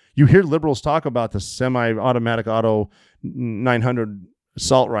them. You hear liberals talk about the semi-automatic auto 900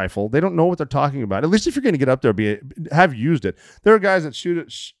 assault rifle. They don't know what they're talking about. At least if you're going to get up there, have used it. There are guys that shoot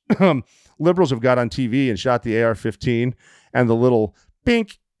it. Liberals have got on TV and shot the AR-15 and the little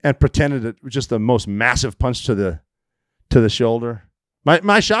bink and pretended it was just the most massive punch to the shoulder.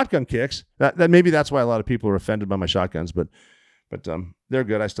 My shotgun kicks. That maybe that's why a lot of people are offended by my shotguns, but they're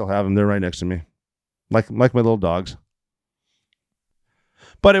good. I still have them. They're right next to me, like my little dogs.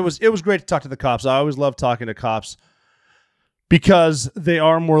 But it was great to talk to the cops. I always love talking to cops because they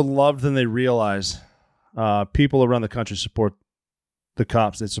are more loved than they realize. People around the country support the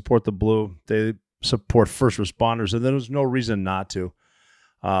cops. They support the blue. They support first responders, and there's no reason not to.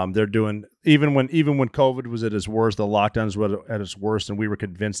 They're doing even when COVID was at its worst, the lockdowns were at its worst, and we were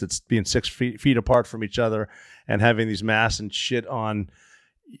convinced that being 6 feet apart from each other and having these masks and shit on.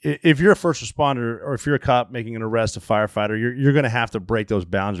 If you're a first responder or if you're a cop making an arrest, a firefighter, you're going to have to break those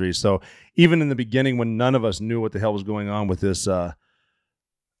boundaries. So even in the beginning, when none of us knew what the hell was going on with this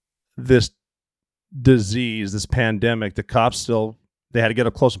this disease, this pandemic, the cops still, they had to get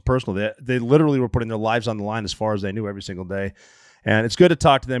up close and personal. They literally were putting their lives on the line as far as they knew every single day. And it's good to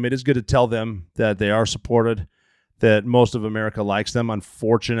talk to them. It is good to tell them that they are supported, that most of America likes them.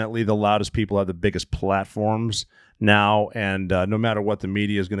 Unfortunately, the loudest people have the biggest platforms now, and no matter what, the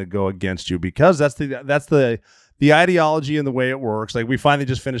media is going to go against you because that's the ideology and the way it works. Like we finally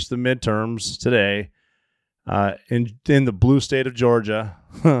just finished the midterms today in the blue state of Georgia,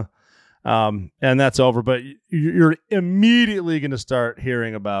 and that's over. But you're immediately going to start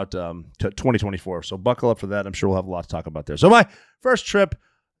hearing about 2024. So buckle up for that. I'm sure we'll have a lot to talk about there. So my first trip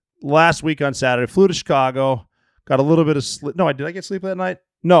last week on Saturday, flew to Chicago, got a little bit of sleep. No, did I get sleep that night?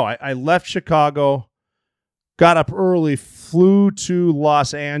 No, I left Chicago. Got up early, flew to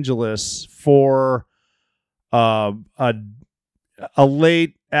Los Angeles for a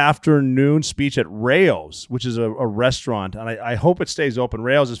late afternoon speech at Rayo's, which is a restaurant, and I hope it stays open.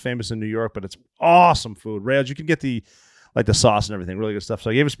 Rayo's is famous in New York, but it's awesome food. Rayo's, you can get the sauce and everything, really good stuff. So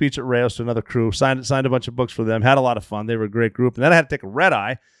I gave a speech at Rayo's to another crew, signed a bunch of books for them, had a lot of fun. They were a great group, and then I had to take a red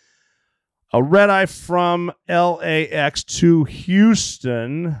eye from LAX to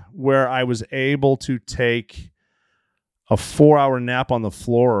Houston, where I was able to take a 4-hour nap on the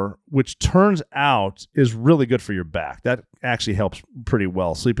floor, which turns out is really good for your back. That actually helps pretty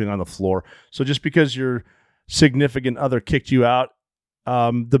well, sleeping on the floor. So just because your significant other kicked you out,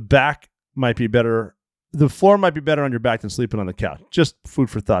 the back might be better. The floor might be better on your back than sleeping on the couch. Just food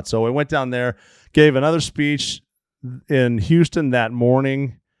for thought. So I went down there, gave another speech in Houston that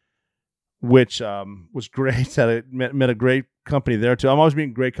morning, which was great. I met a great company there too. I'm always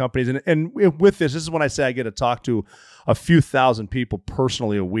meeting great companies, and with this is when I say I get to talk to a few thousand people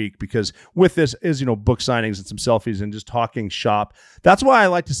personally a week, because with this is book signings and some selfies and just talking shop. That's why I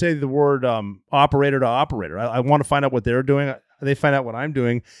like to say the word operator to operator. I want to find out what they're doing. They find out what I'm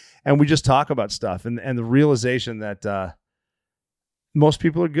doing, and we just talk about stuff and the realization that most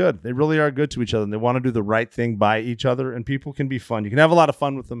people are good. They really are good to each other, and they want to do the right thing by each other. And people can be fun. You can have a lot of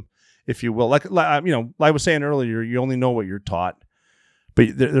fun with them, if you will. Like I was saying earlier, you only know what you're taught.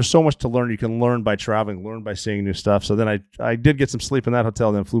 But there's so much to learn. You can learn by traveling, learn by seeing new stuff. So then I did get some sleep in that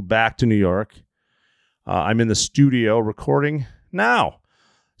hotel, then flew back to New York. I'm in the studio recording now.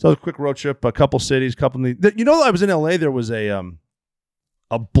 So it was a quick road trip, a couple cities, I was in LA, there was a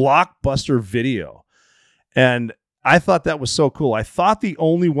Blockbuster video. And I thought that was so cool. I thought the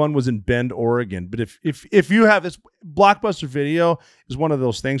only one was in Bend, Oregon. But if you have this, Blockbuster video is one of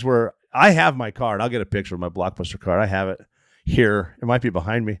those things where I have my card. I'll get a picture of my Blockbuster card. I have it here. It might be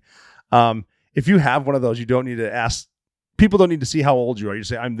behind me. If you have one of those, you don't need to ask. People don't need to see how old you are. You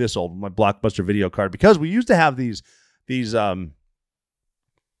say, I'm this old, my Blockbuster video card. Because we used to have these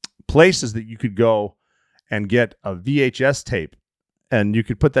places that you could go and get a VHS tape. And you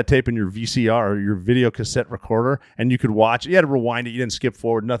could put that tape in your VCR or your video cassette recorder, and you could watch. You had to rewind it. You didn't skip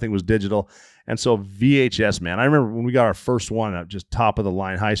forward. Nothing was digital. And so VHS, man. I remember when we got our first one, just top of the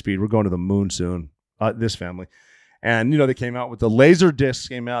line, high speed. We're going to the moon soon, this family. And, they came out with the laser discs,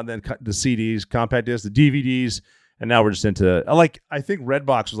 came out, then the CDs, compact discs, the DVDs. And now we're just into, I think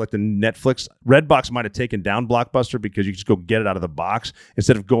Redbox was like the Netflix. Redbox might have taken down Blockbuster because you just go get it out of the box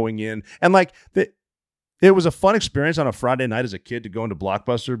instead of going in. And it was a fun experience on a Friday night as a kid to go into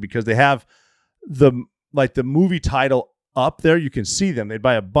Blockbuster because they have the movie title up there. You can see them. They'd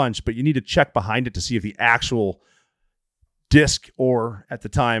buy a bunch, but you need to check behind it to see if the actual disc or, at the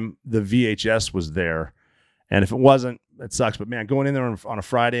time, the VHS was there. And if it wasn't, it sucks. But, man, going in there on a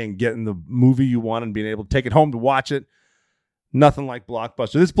Friday and getting the movie you want and being able to take it home to watch it, nothing like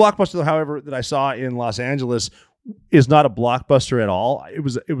Blockbuster. This Blockbuster, however, that I saw in Los Angeles is not a Blockbuster at all. It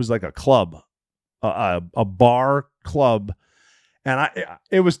was like a club. A bar club, and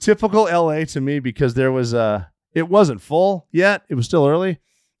it was typical LA to me because there was it wasn't full yet. It was still early,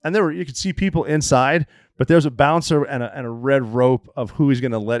 and you could see people inside, but there's a bouncer and a red rope of who he's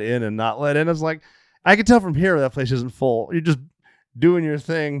going to let in and not let in. It's like I could tell from here that place isn't full. You're just doing your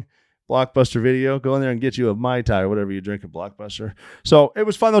thing. Blockbuster video, go in there and get you a Mai Tai or whatever you drink at Blockbuster. So it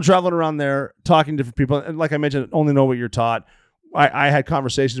was fun though, traveling around there, talking to different people, and like I mentioned, only know what you're taught. I had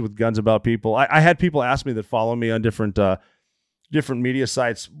conversations with Guns About People. I had people ask me that follow me on different media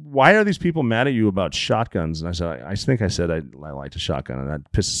sites, why are these people mad at you about shotguns? And I said, I think I said I liked a shotgun, and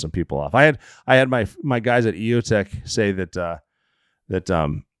that pisses some people off. I had my guys at EOTech say that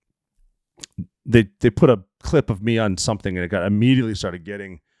they put a clip of me on something, and it got immediately started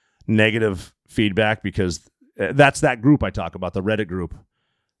getting negative feedback because that's that group I talk about, the Reddit group,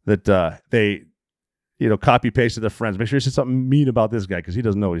 that they copy pasted their friends. Make sure you say something mean about this guy because he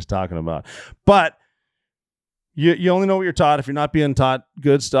doesn't know what he's talking about. But you only know what you're taught. If you're not being taught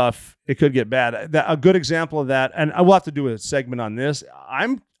good stuff, it could get bad. A good example of that, and I will have to do a segment on this.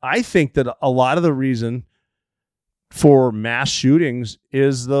 I think that a lot of the reason for mass shootings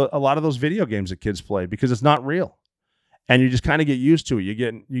is a lot of those video games that kids play, because it's not real, and you just kind of get used to it.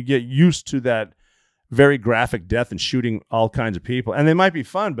 You get used to that very graphic death and shooting all kinds of people, and they might be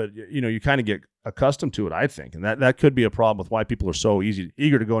fun, but you kind of get accustomed to it, I think, and that could be a problem with why people are so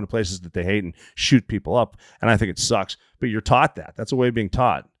eager to go into places that they hate and shoot people up. And I think it sucks, but you're taught that. That's a way of being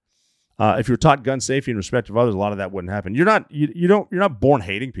taught. If you're taught gun safety and respect of others, a lot of that wouldn't happen. You're not born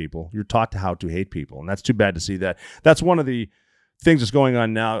hating people. You're taught how to hate people, and that's too bad to see that. That's one of the things that's going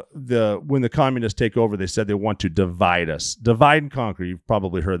on now. When the communists take over, they said they want to divide us, divide and conquer. You've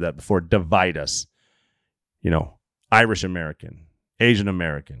probably heard that before. Divide us. Irish American, Asian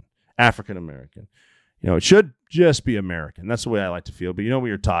American, African American. It should just be American. That's the way I like to feel. But what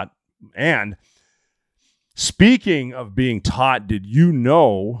you're taught. And speaking of being taught, did you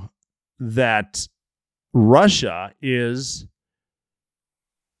know that Russia is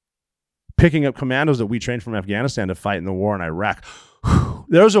picking up commandos that we trained from Afghanistan to fight in the war in Iraq?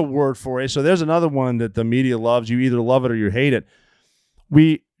 There's a word for it. So there's another one that the media loves. You either love it or you hate it.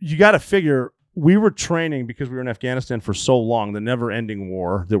 You got to figure, we were training because we were in Afghanistan for so long, the never-ending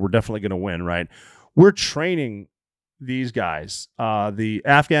war that we're definitely going to win, right? We're training these guys, the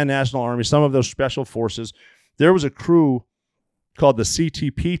Afghan National Army, some of those special forces. There was a crew called the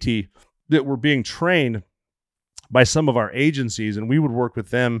CTPT that were being trained by some of our agencies, and we would work with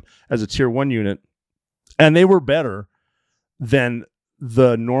them as a Tier 1 unit, and they were better than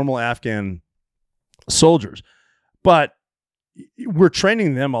the normal Afghan soldiers. But we're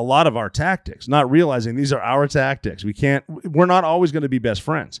training them a lot of our tactics, not realizing these are our tactics. We're not always going to be best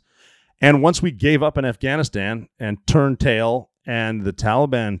friends. And once we gave up in Afghanistan and turned tail and the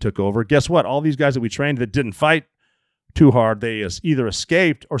Taliban took over, guess what? All these guys that we trained that didn't fight too hard, they either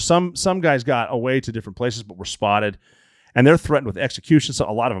escaped or some guys got away to different places but were spotted, and they're threatened with execution. So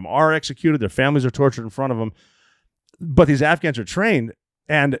a lot of them are executed. Their families are tortured in front of them. But these Afghans are trained,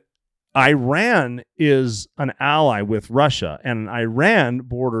 and Iran is an ally with Russia, and Iran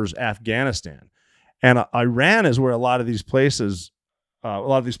borders Afghanistan, and Iran is where a lot of these places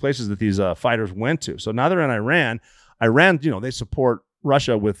that these fighters went to. So now they're in Iran. Iran, they support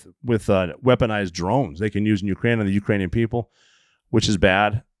Russia with weaponized drones they can use in Ukraine and the Ukrainian people, which is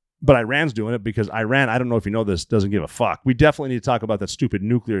bad. But Iran's doing it because Iran, I don't know if you know this, doesn't give a fuck. We definitely need to talk about that stupid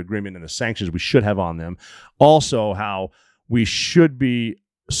nuclear agreement and the sanctions we should have on them. Also, how we should be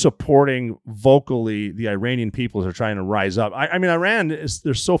supporting vocally the Iranian people as they're trying to rise up. I mean, Iran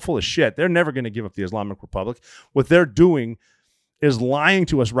they're so full of shit. They're never going to give up the Islamic Republic. What they're doing is lying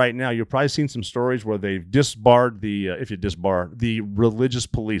to us right now. You've probably seen some stories where they've disbarred the religious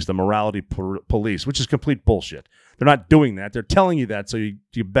police, the morality police, which is complete bullshit. They're not doing that. They're telling you that so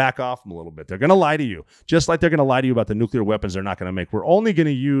you back off them a little bit. They're going to lie to you, just like they're going to lie to you about the nuclear weapons they're not going to make. We're only going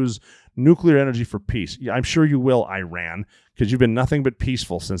to use nuclear energy for peace. I'm sure you will, Iran, because you've been nothing but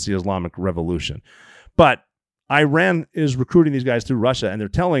peaceful since the Islamic Revolution. But Iran is recruiting these guys through Russia, and they're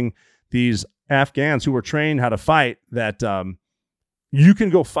telling these Afghans who were trained how to fight that you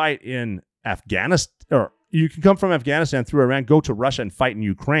can go fight in Afghanistan, or you can come from Afghanistan through Iran, go to Russia and fight in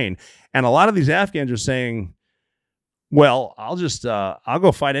Ukraine. And a lot of these Afghans are saying, well, I'll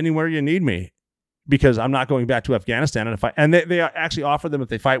go fight anywhere you need me because I'm not going back to Afghanistan. And they actually offer them, if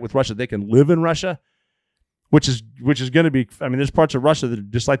they fight with Russia, they can live in Russia, which is going to be, there's parts of Russia that are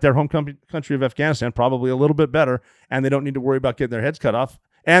just like their home country of Afghanistan, probably a little bit better, and they don't need to worry about getting their heads cut off,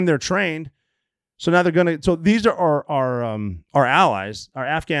 and they're trained. So now so these are our allies, our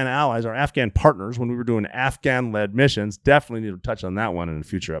Afghan allies, our Afghan partners when we were doing Afghan-led missions. Definitely need to touch on that one in a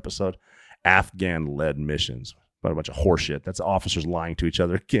future episode. Afghan-led missions. But a bunch of horseshit. That's officers lying to each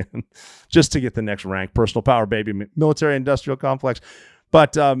other again just to get the next rank. Personal power, baby. Military-industrial complex.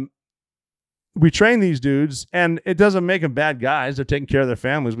 But we train these dudes, and it doesn't make them bad guys. They're taking care of their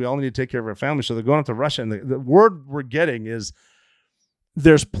families. We all need to take care of our families. So they're going up to Russia, and the word we're getting is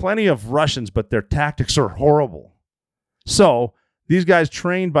there's plenty of Russians, but their tactics are horrible. So these guys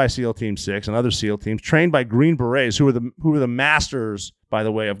trained by SEAL Team 6 and other SEAL teams, trained by Green Berets, who are the masters, by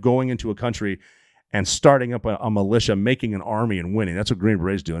the way, of going into a country and starting up a militia, making an army and winning. That's what Green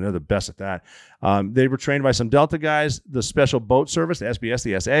Berets do, and they're the best at that. They were trained by some Delta guys, the Special Boat Service, the SBS,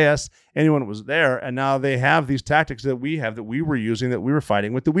 the SAS, anyone that was there, and now they have these tactics that we have, that we were using, that we were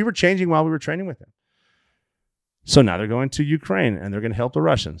fighting with, that we were changing while we were training with them. So now they're going to Ukraine, and they're going to help the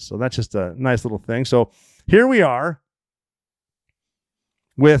Russians. So that's just a nice little thing. So here we are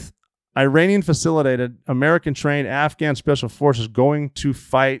with Iranian-facilitated, American-trained Afghan special forces going to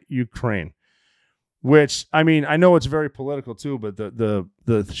fight Ukraine. Which, I mean, I know it's very political too, but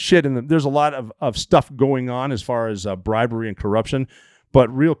the shit there's a lot of stuff going on as far as bribery and corruption, but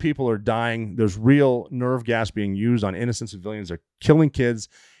real people are dying. There's real nerve gas being used on innocent civilians. They're killing kids.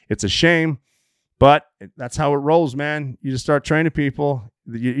 It's a shame, but that's how it rolls, man. You just start training people.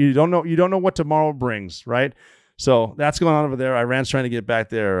 You don't know what tomorrow brings, right? So that's going on over there. Iran's trying to get back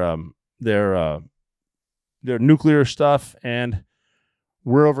their nuclear stuff, and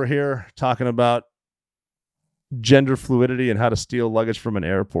we're over here talking about gender fluidity and how to steal luggage from an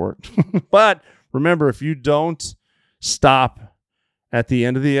airport. But remember, if you don't stop at the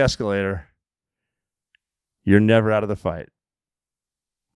end of the escalator, you're never out of the fight.